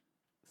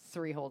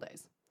 3 whole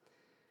days.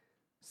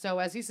 So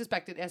as he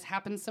suspected, as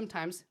happens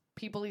sometimes,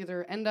 people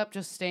either end up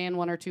just staying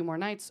 1 or 2 more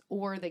nights,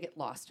 or they get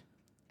lost.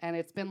 And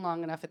it's been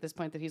long enough at this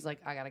point that he's like,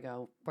 I gotta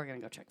go. We're gonna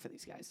go check for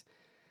these guys.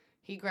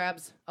 He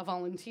grabs a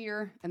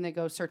volunteer, and they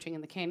go searching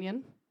in the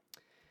canyon.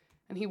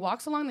 And he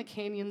walks along the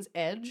canyon's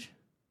edge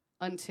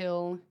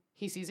until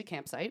he sees a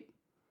campsite.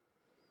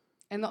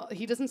 And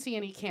he doesn't see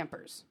any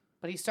campers,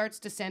 but he starts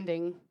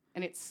descending,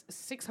 and it's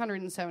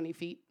 670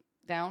 feet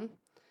down.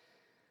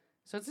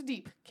 So it's a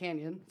deep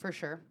canyon, for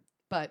sure.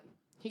 But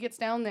he gets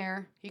down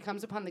there, he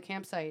comes upon the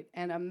campsite,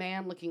 and a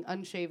man looking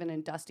unshaven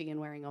and dusty and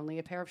wearing only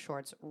a pair of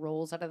shorts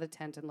rolls out of the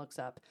tent and looks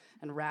up.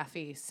 And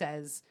Raffi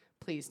says,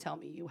 please tell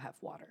me you have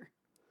water.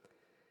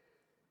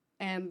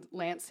 And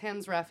Lance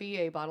hands Raffi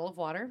a bottle of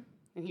water,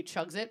 and he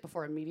chugs it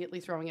before immediately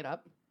throwing it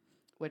up,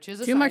 which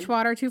is a sign. Too much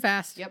water, too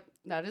fast. Yep,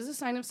 that is a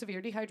sign of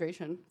severe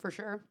dehydration, for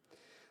sure.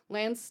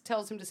 Lance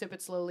tells him to sip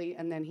it slowly,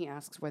 and then he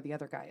asks where the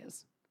other guy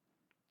is.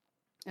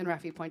 And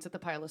Raffi points at the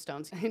pile of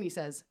stones, and he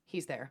says,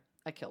 he's there.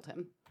 I killed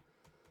him.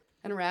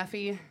 And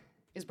Raffi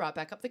is brought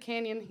back up the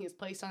canyon. He is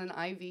placed on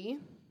an IV.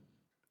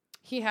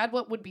 He had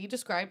what would be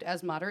described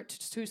as moderate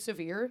to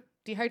severe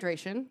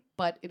dehydration,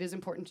 but it is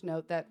important to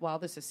note that while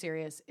this is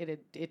serious,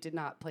 it did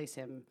not place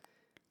him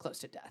close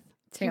to death.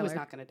 Taylor. He was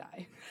not going to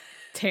die.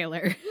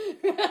 Taylor.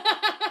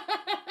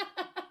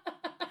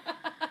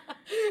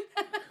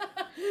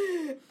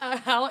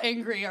 How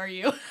angry are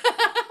you?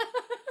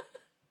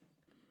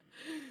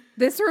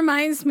 This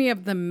reminds me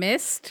of The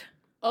Mist.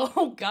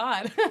 Oh,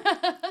 God.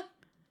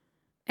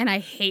 And I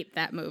hate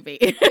that movie.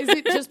 Is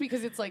it just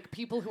because it's like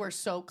people who are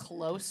so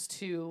close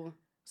to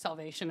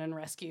salvation and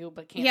rescue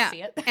but can't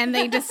see it? And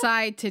they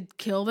decide to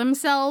kill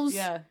themselves.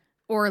 Yeah.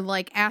 Or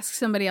ask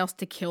somebody else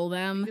to kill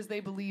them. Because they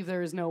believe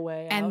there is no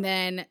way out. And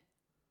then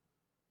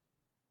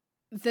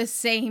the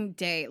same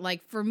day,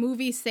 for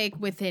movie's sake,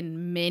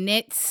 within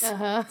minutes,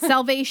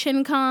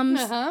 salvation comes.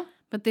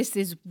 But this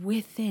is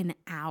within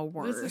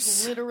hours. This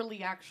is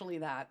literally actually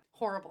that.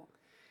 Horrible.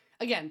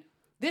 Again,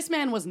 this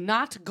man was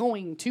not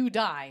going to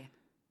die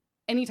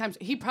anytime.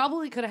 He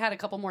probably could have had a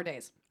couple more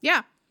days.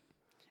 Yeah.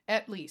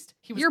 At least.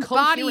 He was Your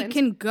coherent. body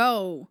can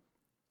go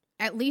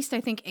at least, I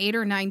think, 8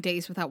 or 9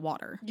 days without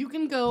water. You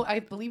can go, I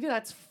believe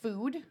that's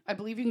food. I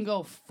believe you can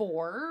go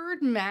 4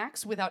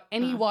 max without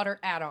any water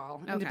at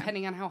all, and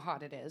depending on how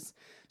hot it is.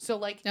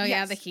 So,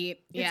 yeah, the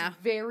heat. It's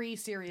very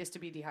serious to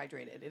be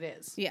dehydrated. It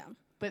is. Yeah.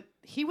 But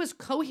he was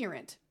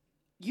coherent.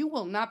 You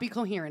will not be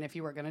coherent if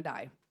you are going to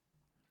die.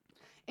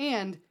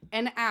 And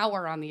an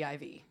hour on the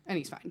IV, and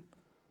he's fine.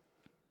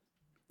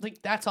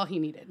 That's all he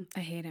needed. I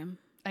hate him.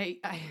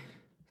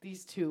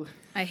 These two.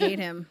 I hate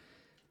him.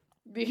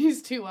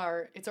 These two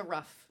it's a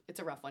rough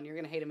one. You're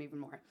going to hate him even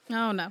more.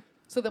 Oh, no.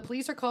 So the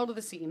police are called to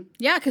the scene.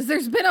 Yeah, because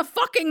there's been a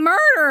fucking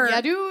murder.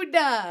 Yeah, dude.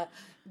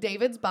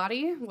 David's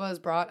body was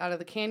brought out of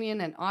the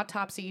canyon and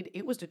autopsied.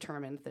 It was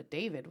determined that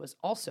David was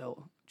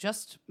also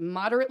just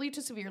moderately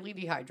to severely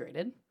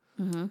dehydrated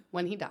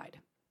when he died.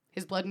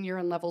 His blood and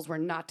urine levels were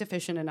not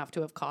deficient enough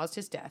to have caused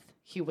his death.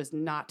 He was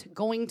not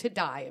going to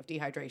die of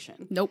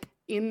dehydration. Nope.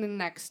 In the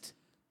next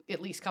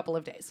at least couple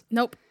of days.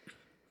 Nope.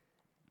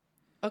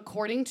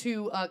 According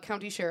to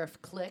County Sheriff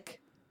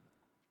Click,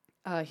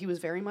 he was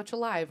very much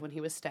alive when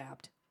he was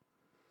stabbed.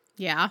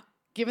 Yeah.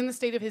 Given the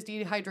state of his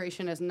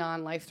dehydration as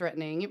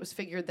non-life-threatening, it was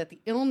figured that the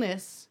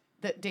illness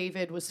that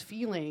David was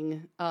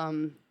feeling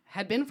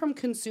had been from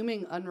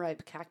consuming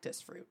unripe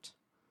cactus fruit.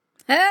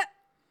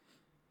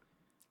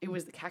 It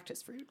was the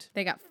cactus fruit.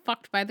 They got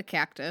fucked by the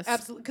cactus.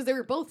 Absolutely, because they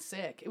were both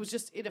sick. It was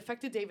just, it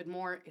affected David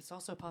more. It's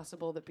also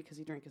possible that because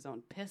he drank his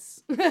own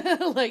piss.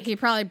 He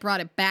probably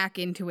brought it back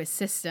into his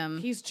system.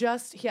 He's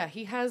just,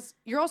 he has,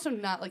 you're also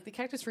not, the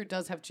cactus fruit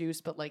does have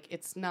juice, but,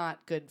 it's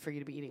not good for you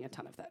to be eating a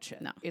ton of that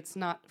shit. No. It's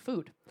not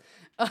food.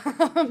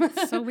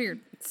 It's so weird.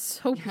 It's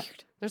so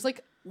weird. There's,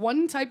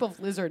 one type of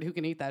lizard who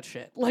can eat that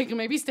shit.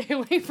 Maybe stay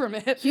away from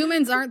it.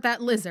 Humans aren't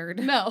that lizard.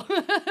 No.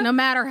 No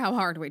matter how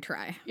hard we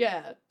try.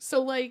 Yeah.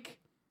 So,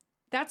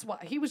 that's why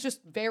he was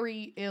just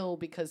very ill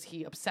because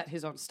he upset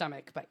his own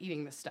stomach by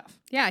eating this stuff.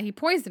 Yeah, he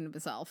poisoned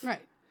himself.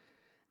 Right.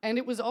 And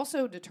it was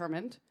also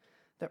determined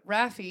that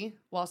Raffi,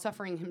 while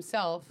suffering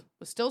himself,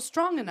 was still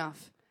strong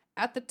enough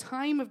at the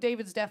time of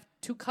David's death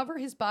to cover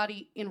his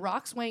body in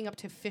rocks weighing up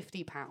to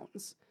 50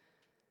 pounds.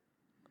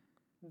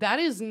 That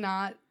is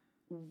not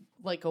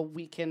a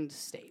weakened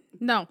state.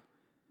 No.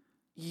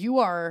 You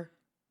are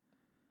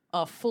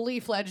a fully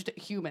fledged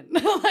human.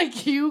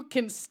 You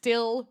can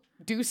still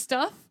do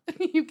stuff.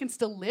 You can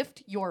still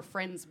lift your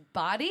friend's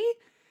body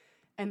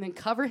and then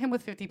cover him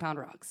with 50-pound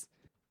rocks.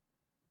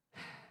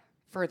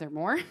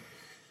 Furthermore,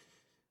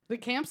 the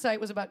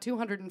campsite was about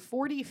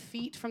 240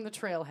 feet from the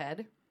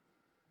trailhead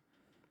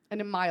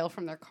and a mile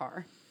from their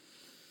car.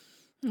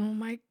 Oh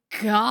my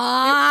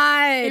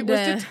God. It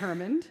was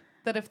determined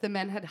that if the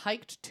men had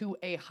hiked to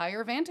a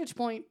higher vantage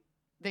point,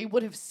 they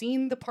would have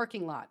seen the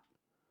parking lot.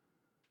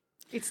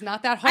 It's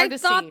not that hard to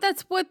see. I thought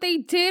that's what they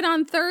did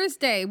on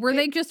Thursday. Were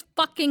they just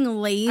fucking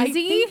lazy? I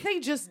think they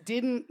just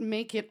didn't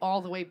make it all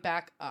the way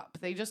back up.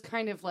 They just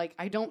kind of like,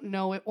 I don't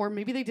know it, or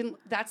maybe they didn't.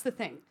 That's the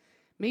thing.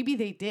 Maybe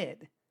they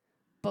did,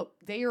 but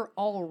they are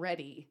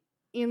already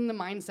in the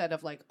mindset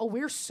of like, oh,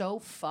 we're so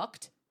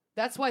fucked.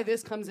 That's why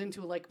this comes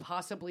into like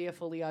possibly a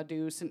folie à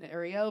deux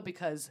scenario,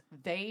 because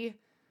they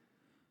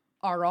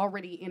are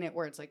already in it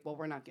where it's like, well,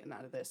 we're not getting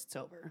out of this. It's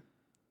over.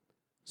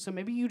 So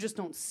maybe you just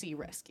don't see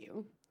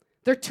rescue.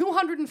 They're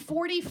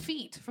 240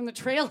 feet from the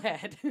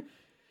trailhead.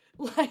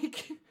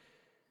 Like,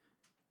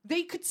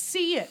 they could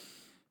see it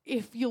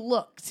if you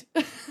looked.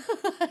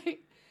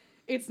 Like,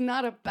 it's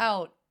not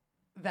about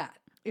that.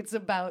 It's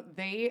about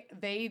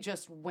they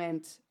just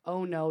went,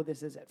 oh no,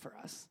 this is it for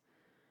us.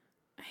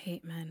 I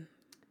hate men.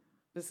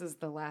 This is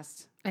the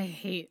last. I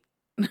hate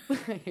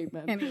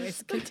men.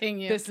 Anyways,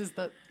 continue. This is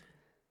the.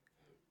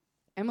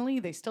 Emily,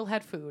 they still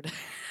had food.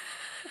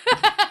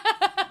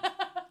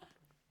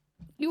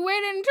 You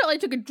waited until I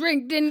took a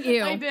drink, didn't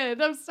you? I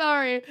did. I'm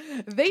sorry.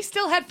 They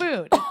still had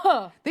food.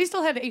 They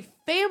still had a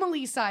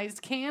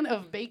family-sized can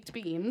of baked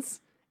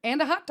beans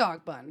and a hot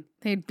dog bun.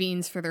 They had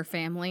beans for their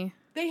family.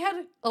 They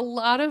had a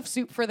lot of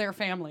soup for their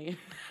family.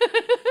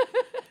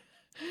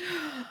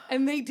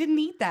 And they didn't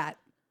eat that.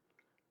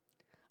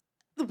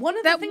 One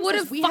of the things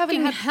is we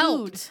haven't had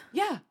food.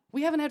 Yeah,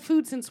 we haven't had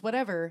food since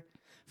whatever.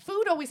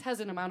 Food always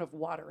has an amount of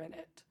water in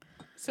it.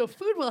 So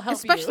food will help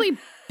Especially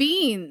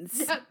beans.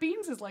 Yeah,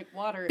 beans is like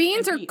water.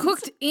 Beans are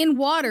cooked in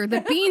water. The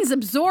beans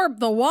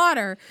absorb the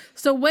water.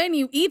 So when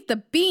you eat the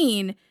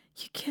bean,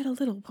 you get a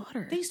little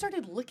water. They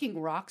started licking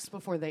rocks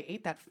before they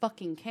ate that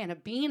fucking can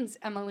of beans,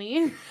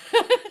 Emily.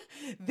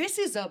 This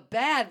is a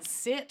bad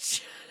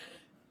sitch.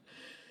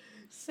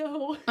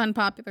 So.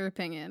 Unpopular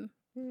opinion.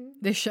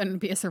 This shouldn't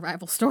be a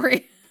survival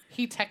story.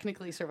 He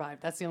technically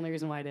survived. That's the only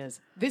reason why it is.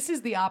 This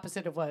is the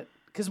opposite of what...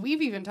 Because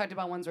we've even talked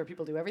about ones where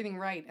people do everything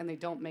right and they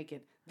don't make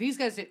it. These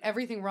guys did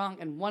everything wrong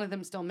and one of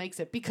them still makes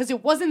it because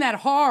it wasn't that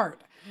hard.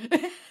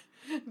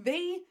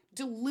 They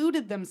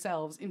deluded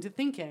themselves into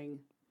thinking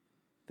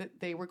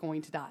that they were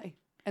going to die.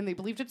 And they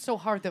believed it so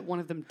hard that one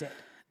of them did.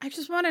 I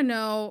just want to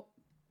know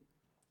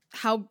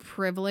how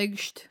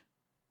privileged.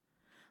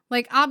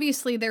 Like,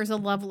 obviously, there's a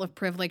level of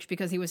privilege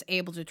because he was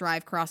able to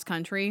drive cross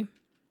country.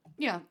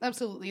 Yeah,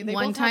 absolutely. They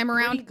one both time have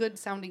around. Pretty good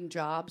sounding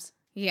jobs.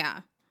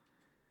 Yeah.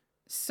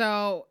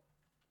 So,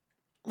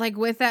 like,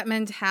 with that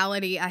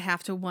mentality, I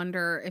have to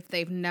wonder if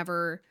they've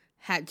never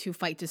had to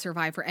fight to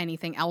survive for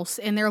anything else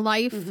in their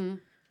life. Mm-hmm.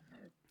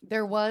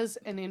 There was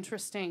an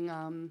interesting,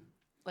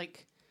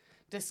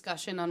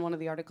 discussion on one of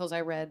the articles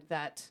I read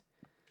that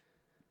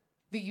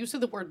the use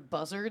of the word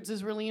buzzards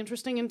is really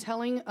interesting and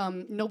telling.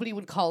 Nobody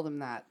would call them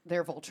that.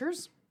 They're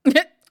vultures.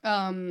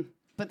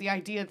 But the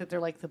idea that they're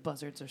like the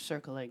buzzards are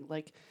circling,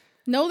 like,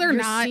 no, they're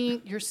not.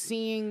 You're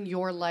seeing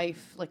your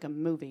life like a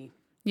movie.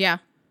 Yeah.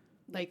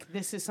 Like,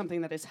 this is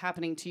something that is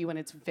happening to you, and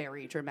it's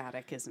very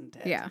dramatic, isn't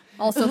it? Yeah.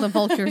 Also, the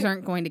vultures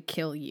aren't going to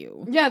kill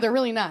you. Yeah, they're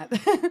really not.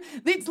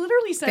 It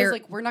literally says,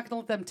 like, we're not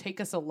going to let them take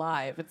us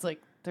alive. It's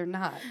like, they're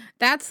not.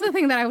 That's the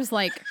thing that I was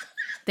like,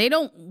 they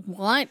don't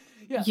want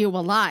you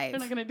alive. They're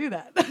not going to do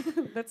that.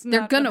 That's not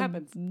They're going what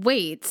happens. to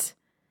wait.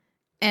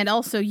 And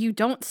also, you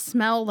don't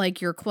smell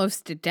like you're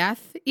close to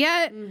death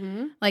yet.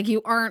 Mm-hmm. Like,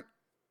 you aren't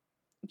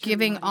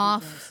giving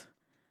off.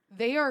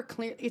 They are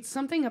clear. It's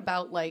something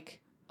about, like,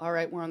 all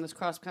right, we're on this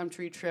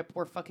cross-country trip.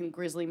 We're fucking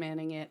grizzly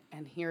manning it,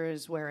 and here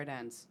is where it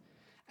ends.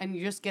 And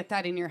you just get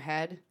that in your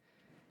head,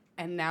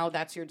 and now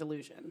that's your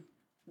delusion.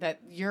 That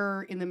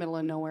you're in the middle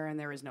of nowhere and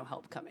there is no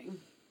help coming.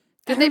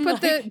 Did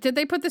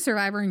they put the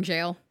survivor in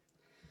jail?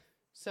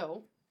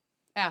 So,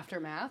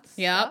 aftermath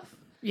stuff.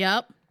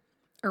 Yep.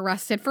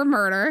 Arrested for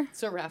murder.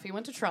 So Raffi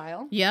went to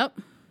trial. Yep.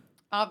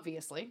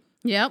 Obviously.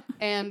 Yep.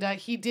 And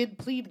he did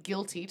plead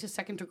guilty to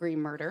second-degree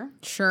murder.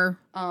 Sure.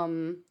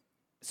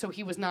 So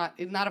he was not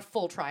a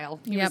full trial.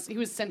 He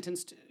was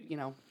sentenced,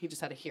 he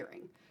just had a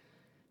hearing.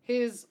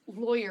 His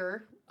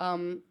lawyer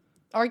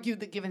argued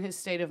that given his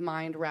state of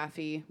mind,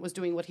 Raffi was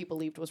doing what he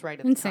believed was right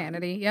at the time.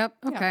 Insanity. Yep.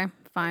 Okay.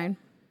 Fine.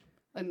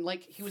 And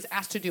he was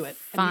asked to do it.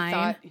 Fine.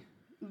 And he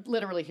thought,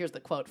 literally, here's the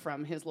quote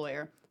from his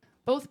lawyer.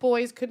 Both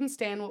boys couldn't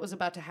stand what was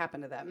about to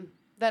happen to them.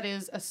 That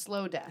is, a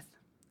slow death.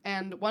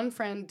 And one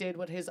friend did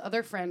what his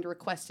other friend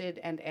requested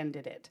and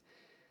ended it.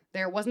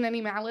 There wasn't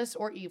any malice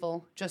or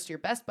evil, just your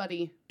best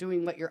buddy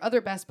doing what your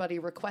other best buddy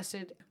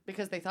requested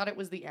because they thought it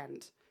was the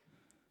end.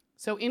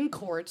 So in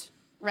court,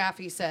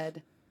 Raffi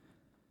said,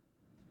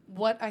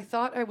 what I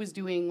thought I was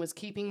doing was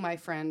keeping my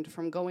friend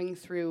from going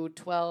through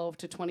 12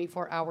 to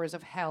 24 hours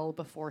of hell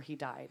before he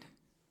died.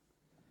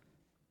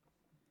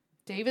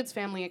 David's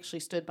family actually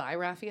stood by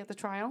Raffi at the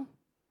trial.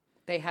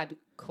 They had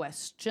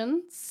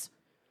questions,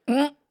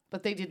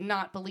 but they did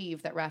not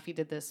believe that Raffi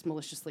did this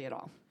maliciously at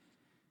all.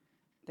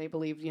 They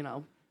believed,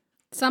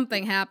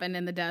 something happened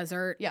in the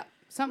desert. Yeah,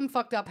 something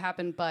fucked up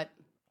happened, but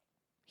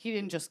he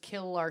didn't just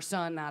kill our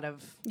son out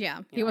of...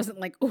 Yeah, he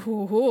wasn't like,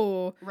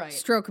 ooh, right.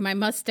 Stroke my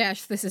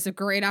mustache. This is a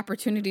great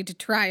opportunity to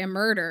try a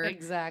murder.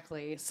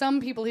 Exactly.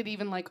 Some people had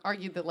even,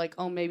 argued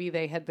that, maybe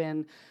they had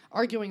been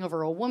arguing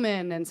over a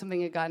woman and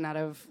something had gotten out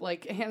of,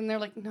 and they're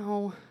like,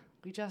 no,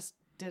 we just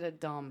did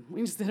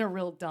a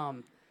real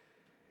dumb.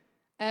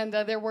 And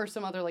there were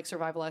some other,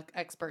 survival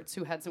experts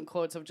who had some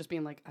quotes of just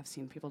being like, I've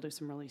seen people do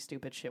some really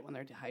stupid shit when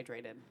they're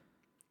dehydrated.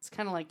 It's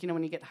kind of like,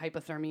 when you get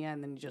hypothermia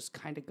and then you just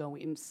kind of go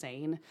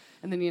insane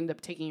and then you end up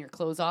taking your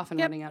clothes off and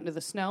running out into the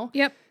snow.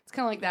 Yep. It's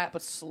kind of like that,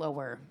 but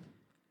slower.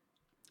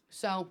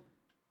 So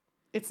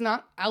it's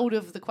not out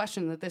of the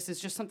question that this is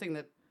just something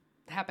that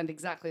happened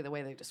exactly the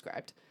way they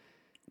described.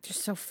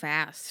 Just so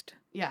fast.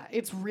 Yeah,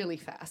 it's really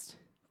fast.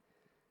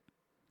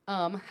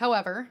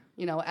 However,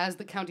 as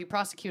the county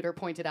prosecutor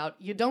pointed out,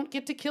 you don't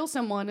get to kill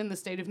someone in the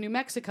state of New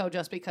Mexico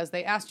just because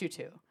they asked you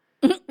to.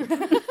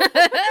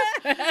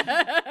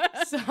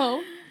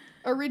 So,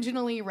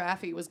 originally,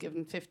 Raffi was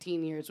given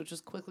 15 years, which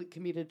was quickly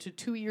commuted to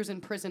 2 years in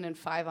prison and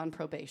 5 on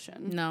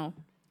probation. No.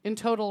 In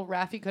total,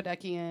 Raffi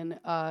Kodikian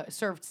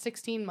served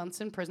 16 months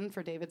in prison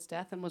for David's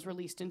death and was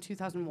released in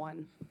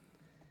 2001.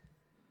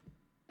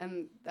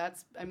 And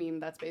that's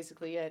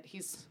basically it.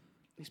 He's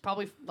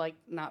probably,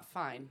 not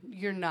fine.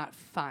 You're not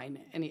fine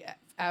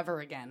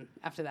ever again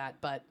after that,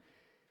 but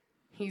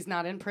he's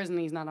not in prison.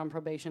 He's not on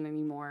probation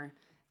anymore.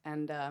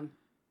 And,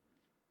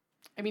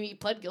 he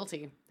pled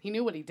guilty. He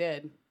knew what he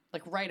did.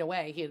 Right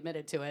away, he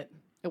admitted to it.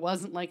 It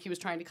wasn't like he was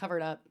trying to cover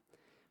it up,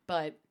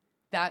 but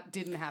that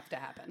didn't have to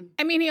happen.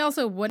 He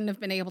also wouldn't have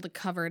been able to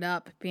cover it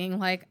up, being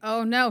like,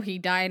 oh no, he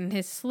died in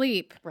his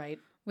sleep. Right.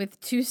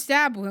 With 2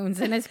 stab wounds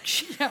in his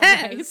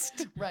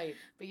chest. Right.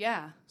 But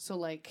yeah, so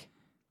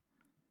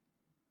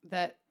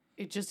that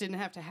it just didn't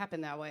have to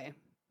happen that way.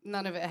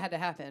 None of it had to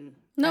happen.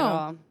 No. At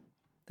all.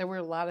 There were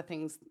a lot of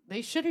things.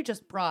 They should have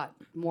just brought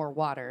more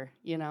water,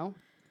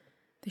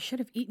 They should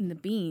have eaten the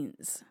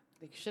beans.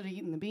 They should have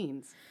eaten the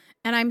beans.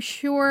 And I'm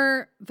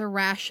sure the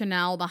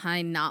rationale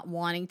behind not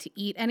wanting to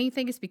eat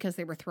anything is because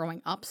they were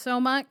throwing up so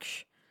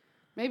much.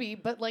 Maybe,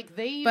 but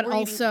they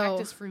were eating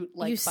cactus fruit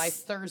by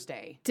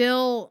Thursday.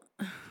 Still,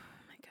 oh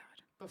my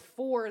God.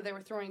 Before they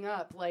were throwing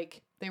up,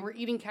 they were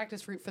eating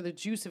cactus fruit for the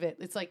juice of it.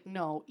 It's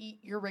no, eat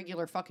your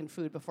regular fucking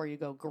food before you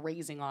go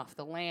grazing off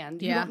the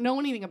land. You don't know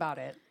anything about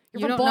it.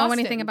 You don't know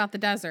anything about the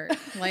desert.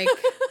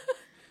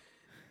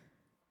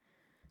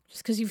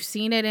 Just because you've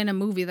seen it in a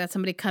movie that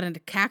somebody cut a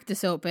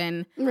cactus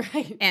open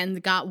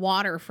and got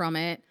water from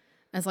it.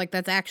 It's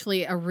that's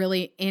actually a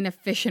really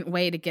inefficient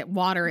way to get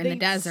water in the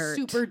desert.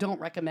 Super don't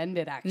recommend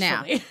it,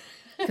 actually.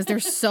 Because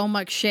there's so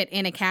much shit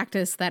in a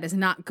cactus that is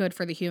not good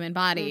for the human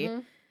body. Mm-hmm.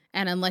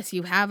 And unless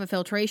you have a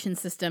filtration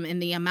system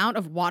and the amount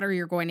of water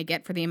you're going to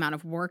get for the amount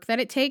of work that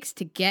it takes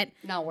to get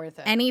not worth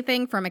it.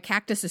 Anything from a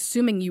cactus,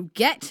 assuming you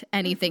get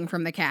anything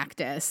from the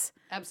cactus.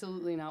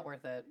 Absolutely not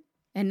worth it.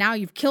 And now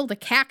you've killed a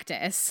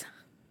cactus.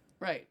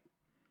 Right.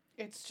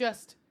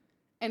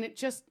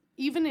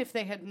 Even if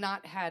they had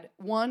not had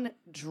one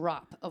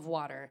drop of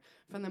water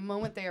from the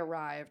moment they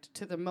arrived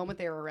to the moment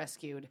they were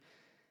rescued,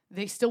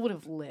 they still would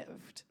have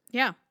lived.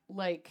 Yeah.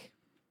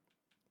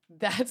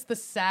 That's the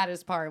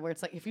saddest part, where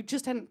it's if you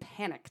just hadn't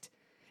panicked,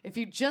 if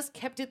you just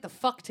kept it the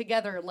fuck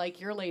together like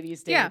your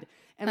ladies did. Yeah.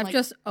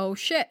 And oh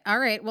shit, all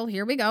right, well,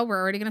 here we go. We're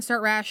already going to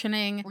start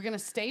rationing. We're going to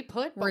stay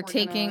put. We're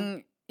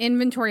taking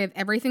inventory of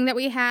everything that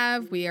we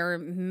have. We are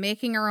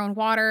making our own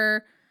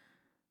water.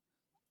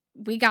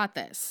 We got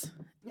this.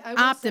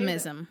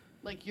 Optimism.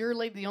 Your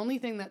lady, the only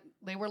thing that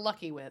they were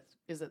lucky with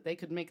is that they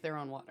could make their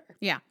own water.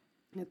 Yeah.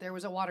 That there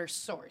was a water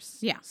source.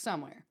 Yeah.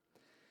 Somewhere.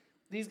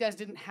 These guys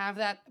didn't have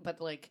that, but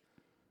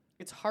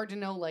it's hard to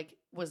know,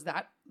 was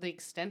that the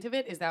extent of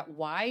it? Is that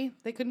why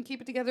they couldn't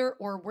keep it together?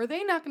 Or were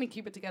they not going to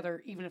keep it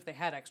together even if they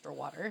had extra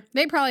water?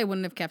 They probably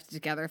wouldn't have kept it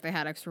together if they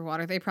had extra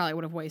water. They probably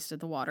would have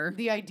wasted the water.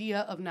 The idea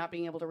of not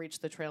being able to reach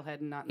the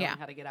trailhead and not knowing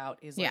how to get out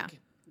is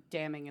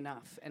damning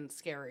enough and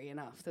scary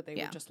enough that they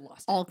were just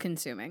lost. All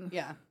consuming.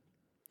 Yeah.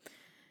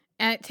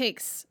 And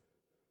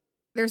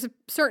there's a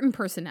certain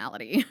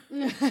personality.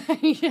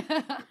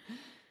 Yeah.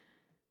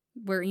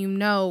 Where you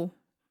know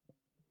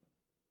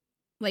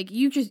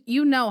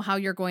how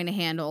you're going to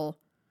handle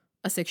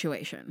a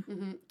situation.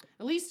 Mm-hmm.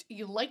 At least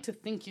you like to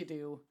think you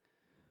do,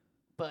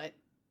 but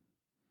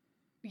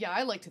yeah,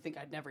 I like to think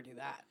I'd never do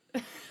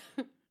that.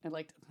 I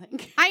like to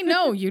think. I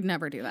know you'd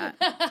never do that.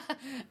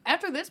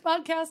 After this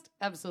podcast,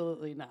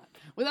 absolutely not.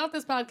 Without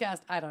this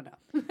podcast, I don't know.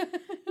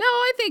 No,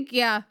 I think,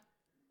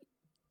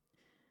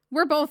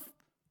 we're both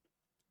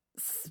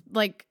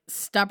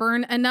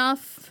stubborn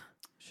enough.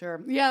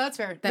 Sure. Yeah, that's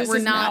fair. That this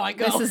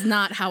is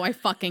not how I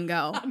fucking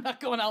go. I'm not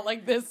going out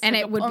like this. And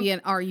it would be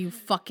are you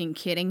fucking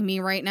kidding me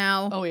right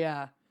now? Oh,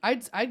 yeah.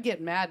 I'd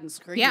get mad and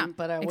scream,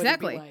 but I wouldn't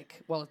be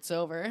like, well, it's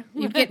over.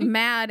 You get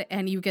mad,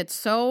 and you get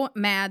so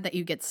mad that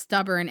you get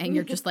stubborn, and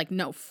you're just like,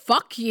 no,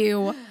 fuck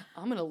you.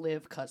 I'm going to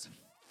live because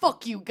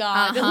fuck you,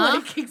 God.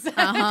 Like,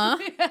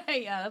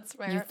 exactly. Yeah, that's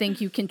fair. You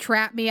think you can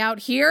trap me out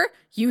here?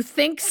 You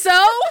think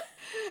so?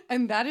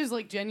 And that is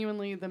like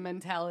genuinely the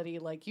mentality.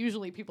 Like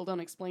usually people don't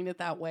explain it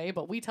that way,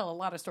 but we tell a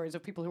lot of stories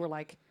of people who are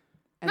like,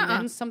 and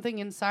then something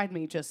inside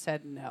me just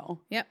said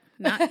no. Yep.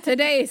 Not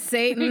today,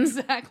 Satan.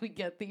 Exactly.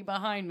 Get thee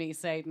behind me,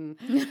 Satan.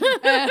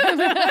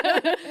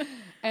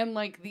 And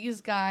like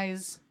these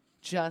guys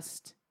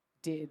just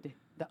did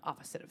the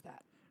opposite of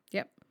that.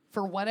 Yep.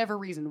 For whatever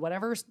reason,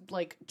 whatever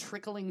like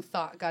trickling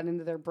thought got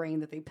into their brain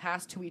that they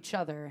passed to each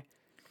other.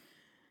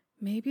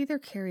 Maybe they're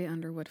Carrie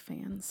Underwood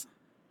fans.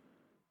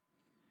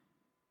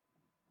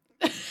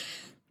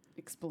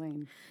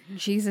 Explain.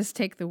 Jesus,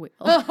 take the wheel.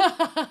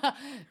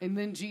 And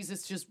then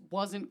Jesus just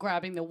wasn't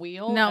grabbing the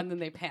wheel, and then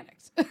they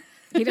panicked.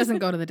 He doesn't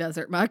go to the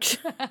desert much.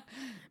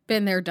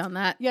 Been there, done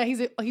that. Yeah,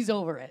 he's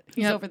over it.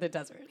 He's over the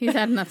desert. He's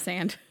had enough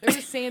sand. There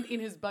was sand in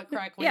his butt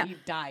crack when he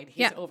died.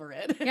 He's over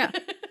it. Yeah.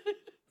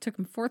 Took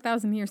him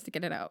 4,000 years to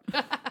get it out.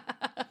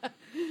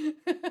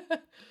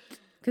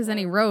 Because then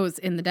he rose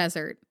in the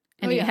desert,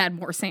 and he had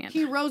more sand.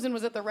 He rose and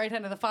was at the right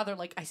hand of the Father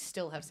like, I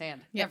still have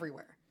sand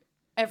everywhere.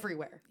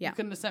 Everywhere. Yeah. You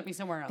couldn't have sent me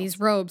somewhere else. These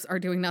robes are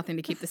doing nothing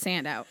to keep the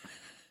sand out.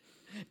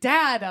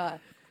 Dad.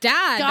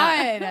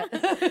 God,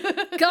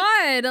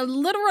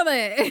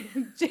 literally.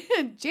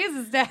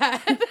 Jesus,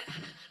 Dad.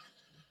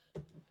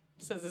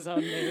 Says his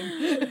own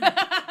name.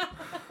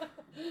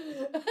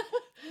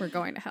 We're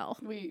going to hell.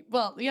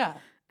 Yeah.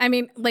 I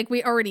mean, like,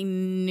 we already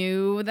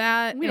knew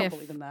that. We don't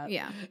believe in that.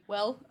 Yeah.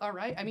 Well, all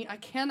right. I mean, I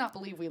cannot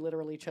believe we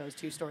literally chose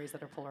two stories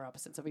that are polar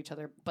opposites of each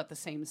other, but the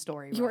same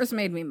story. Yours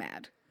made me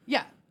mad.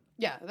 Yeah.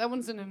 Yeah, that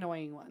one's an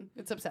annoying one.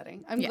 It's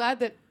upsetting. I'm glad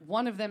that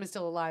one of them is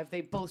still alive.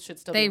 They both should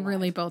still be alive. They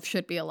really both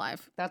should be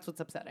alive. That's what's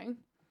upsetting.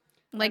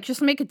 Like,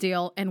 just make a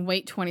deal and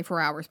wait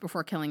 24 hours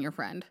before killing your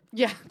friend.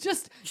 Yeah,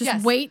 just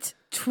wait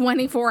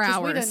 24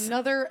 hours. Wait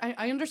another.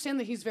 I understand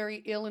that he's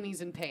very ill and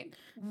he's in pain.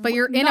 But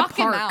you're in a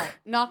park.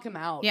 Knock him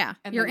out. Yeah,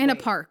 you're in a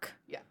park.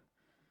 Yeah.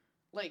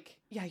 Like,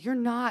 yeah, you're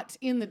not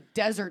in the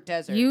desert.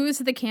 Use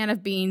the can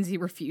of beans you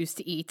refuse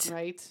to eat.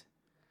 Right.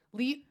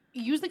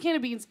 Use the can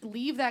of beans.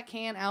 Leave that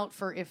can out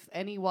for if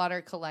any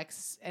water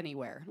collects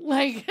anywhere.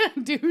 Like,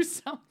 do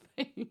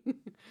something.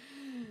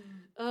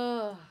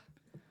 I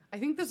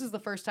think this is the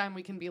first time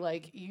we can be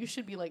like, you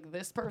should be like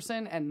this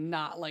person and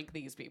not like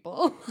these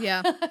people.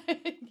 Yeah.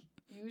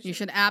 You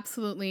should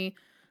absolutely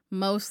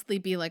mostly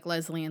be like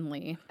Leslie and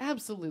Lee.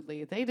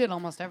 Absolutely. They did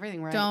almost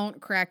everything right.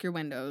 Don't crack your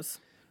windows.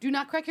 Do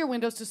not crack your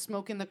windows to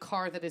smoke in the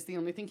car that is the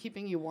only thing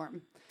keeping you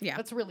warm. Yeah.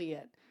 That's really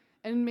it.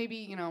 And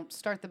maybe,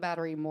 start the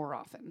battery more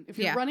often. If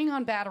you're running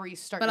on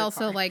batteries, start your car. But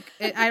also,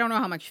 I don't know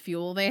how much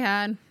fuel they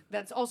had.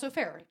 That's also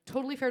fair.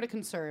 Totally fair to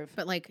conserve.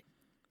 But,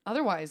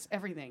 otherwise,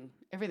 everything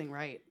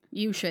right.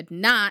 You should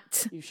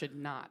not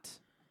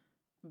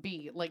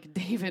be like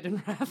David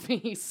and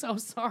Raffi. So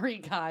sorry,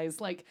 guys.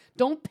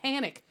 Don't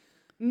panic.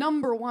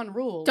 Number one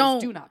rule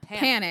is do not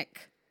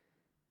panic.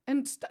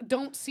 And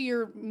don't see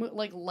your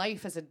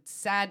life as a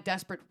sad,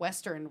 desperate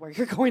Western where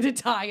you're going to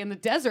die in the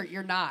desert.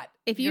 You're not.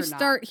 If you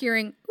start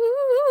hearing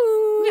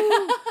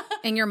ooh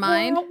in your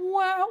mind,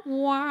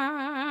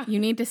 you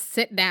need to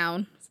sit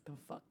down. Sit the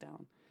fuck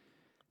down.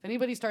 If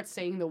anybody starts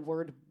saying the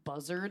word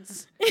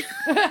buzzards,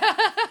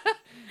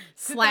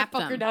 slap that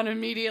fucker them down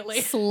immediately.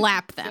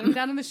 Slap them. Sit him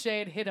down in the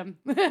shade. Hit him.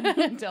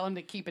 Tell him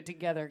to keep it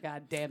together.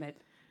 God damn it.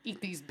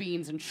 Eat these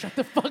beans and shut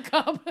the fuck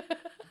up.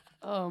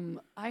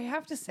 I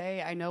have to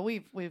say, I know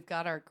we've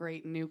got our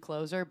great new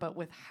closer, but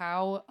with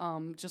how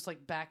just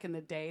back in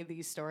the day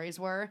these stories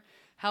were,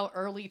 how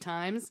early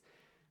times,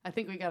 I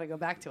think we got to go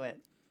back to it.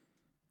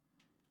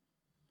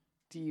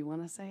 Do you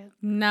want to say it?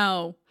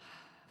 No.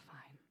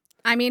 Fine.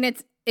 I mean,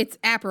 it's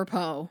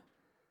apropos.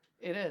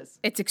 It is.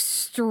 It's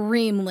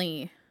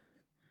extremely.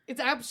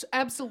 It's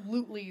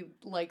absolutely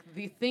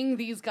the thing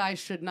these guys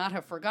should not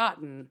have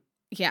forgotten.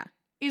 Yeah.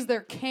 Is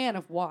their can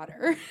of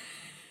water.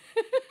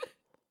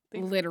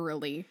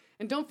 Literally.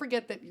 And don't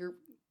forget that you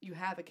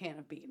have a can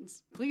of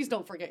beans. Please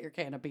don't forget your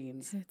can of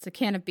beans. It's a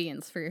can of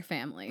beans for your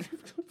family.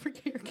 Don't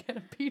forget your can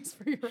of beans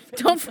for your family.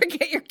 Don't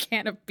forget your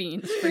can of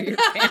beans for your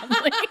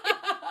family.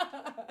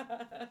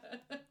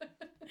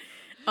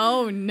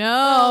 Oh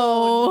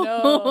no!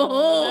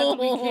 Oh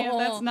no!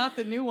 That's not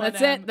the new one.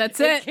 That's it. That's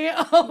it.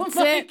 That's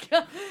it.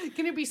 God.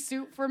 Can it be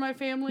soup for my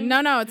family?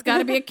 No. It's got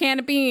to be a can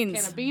of beans.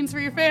 Can of beans for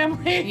your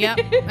family. Yep.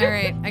 All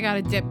right. I got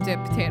a dip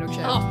potato chip.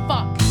 Oh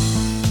fuck.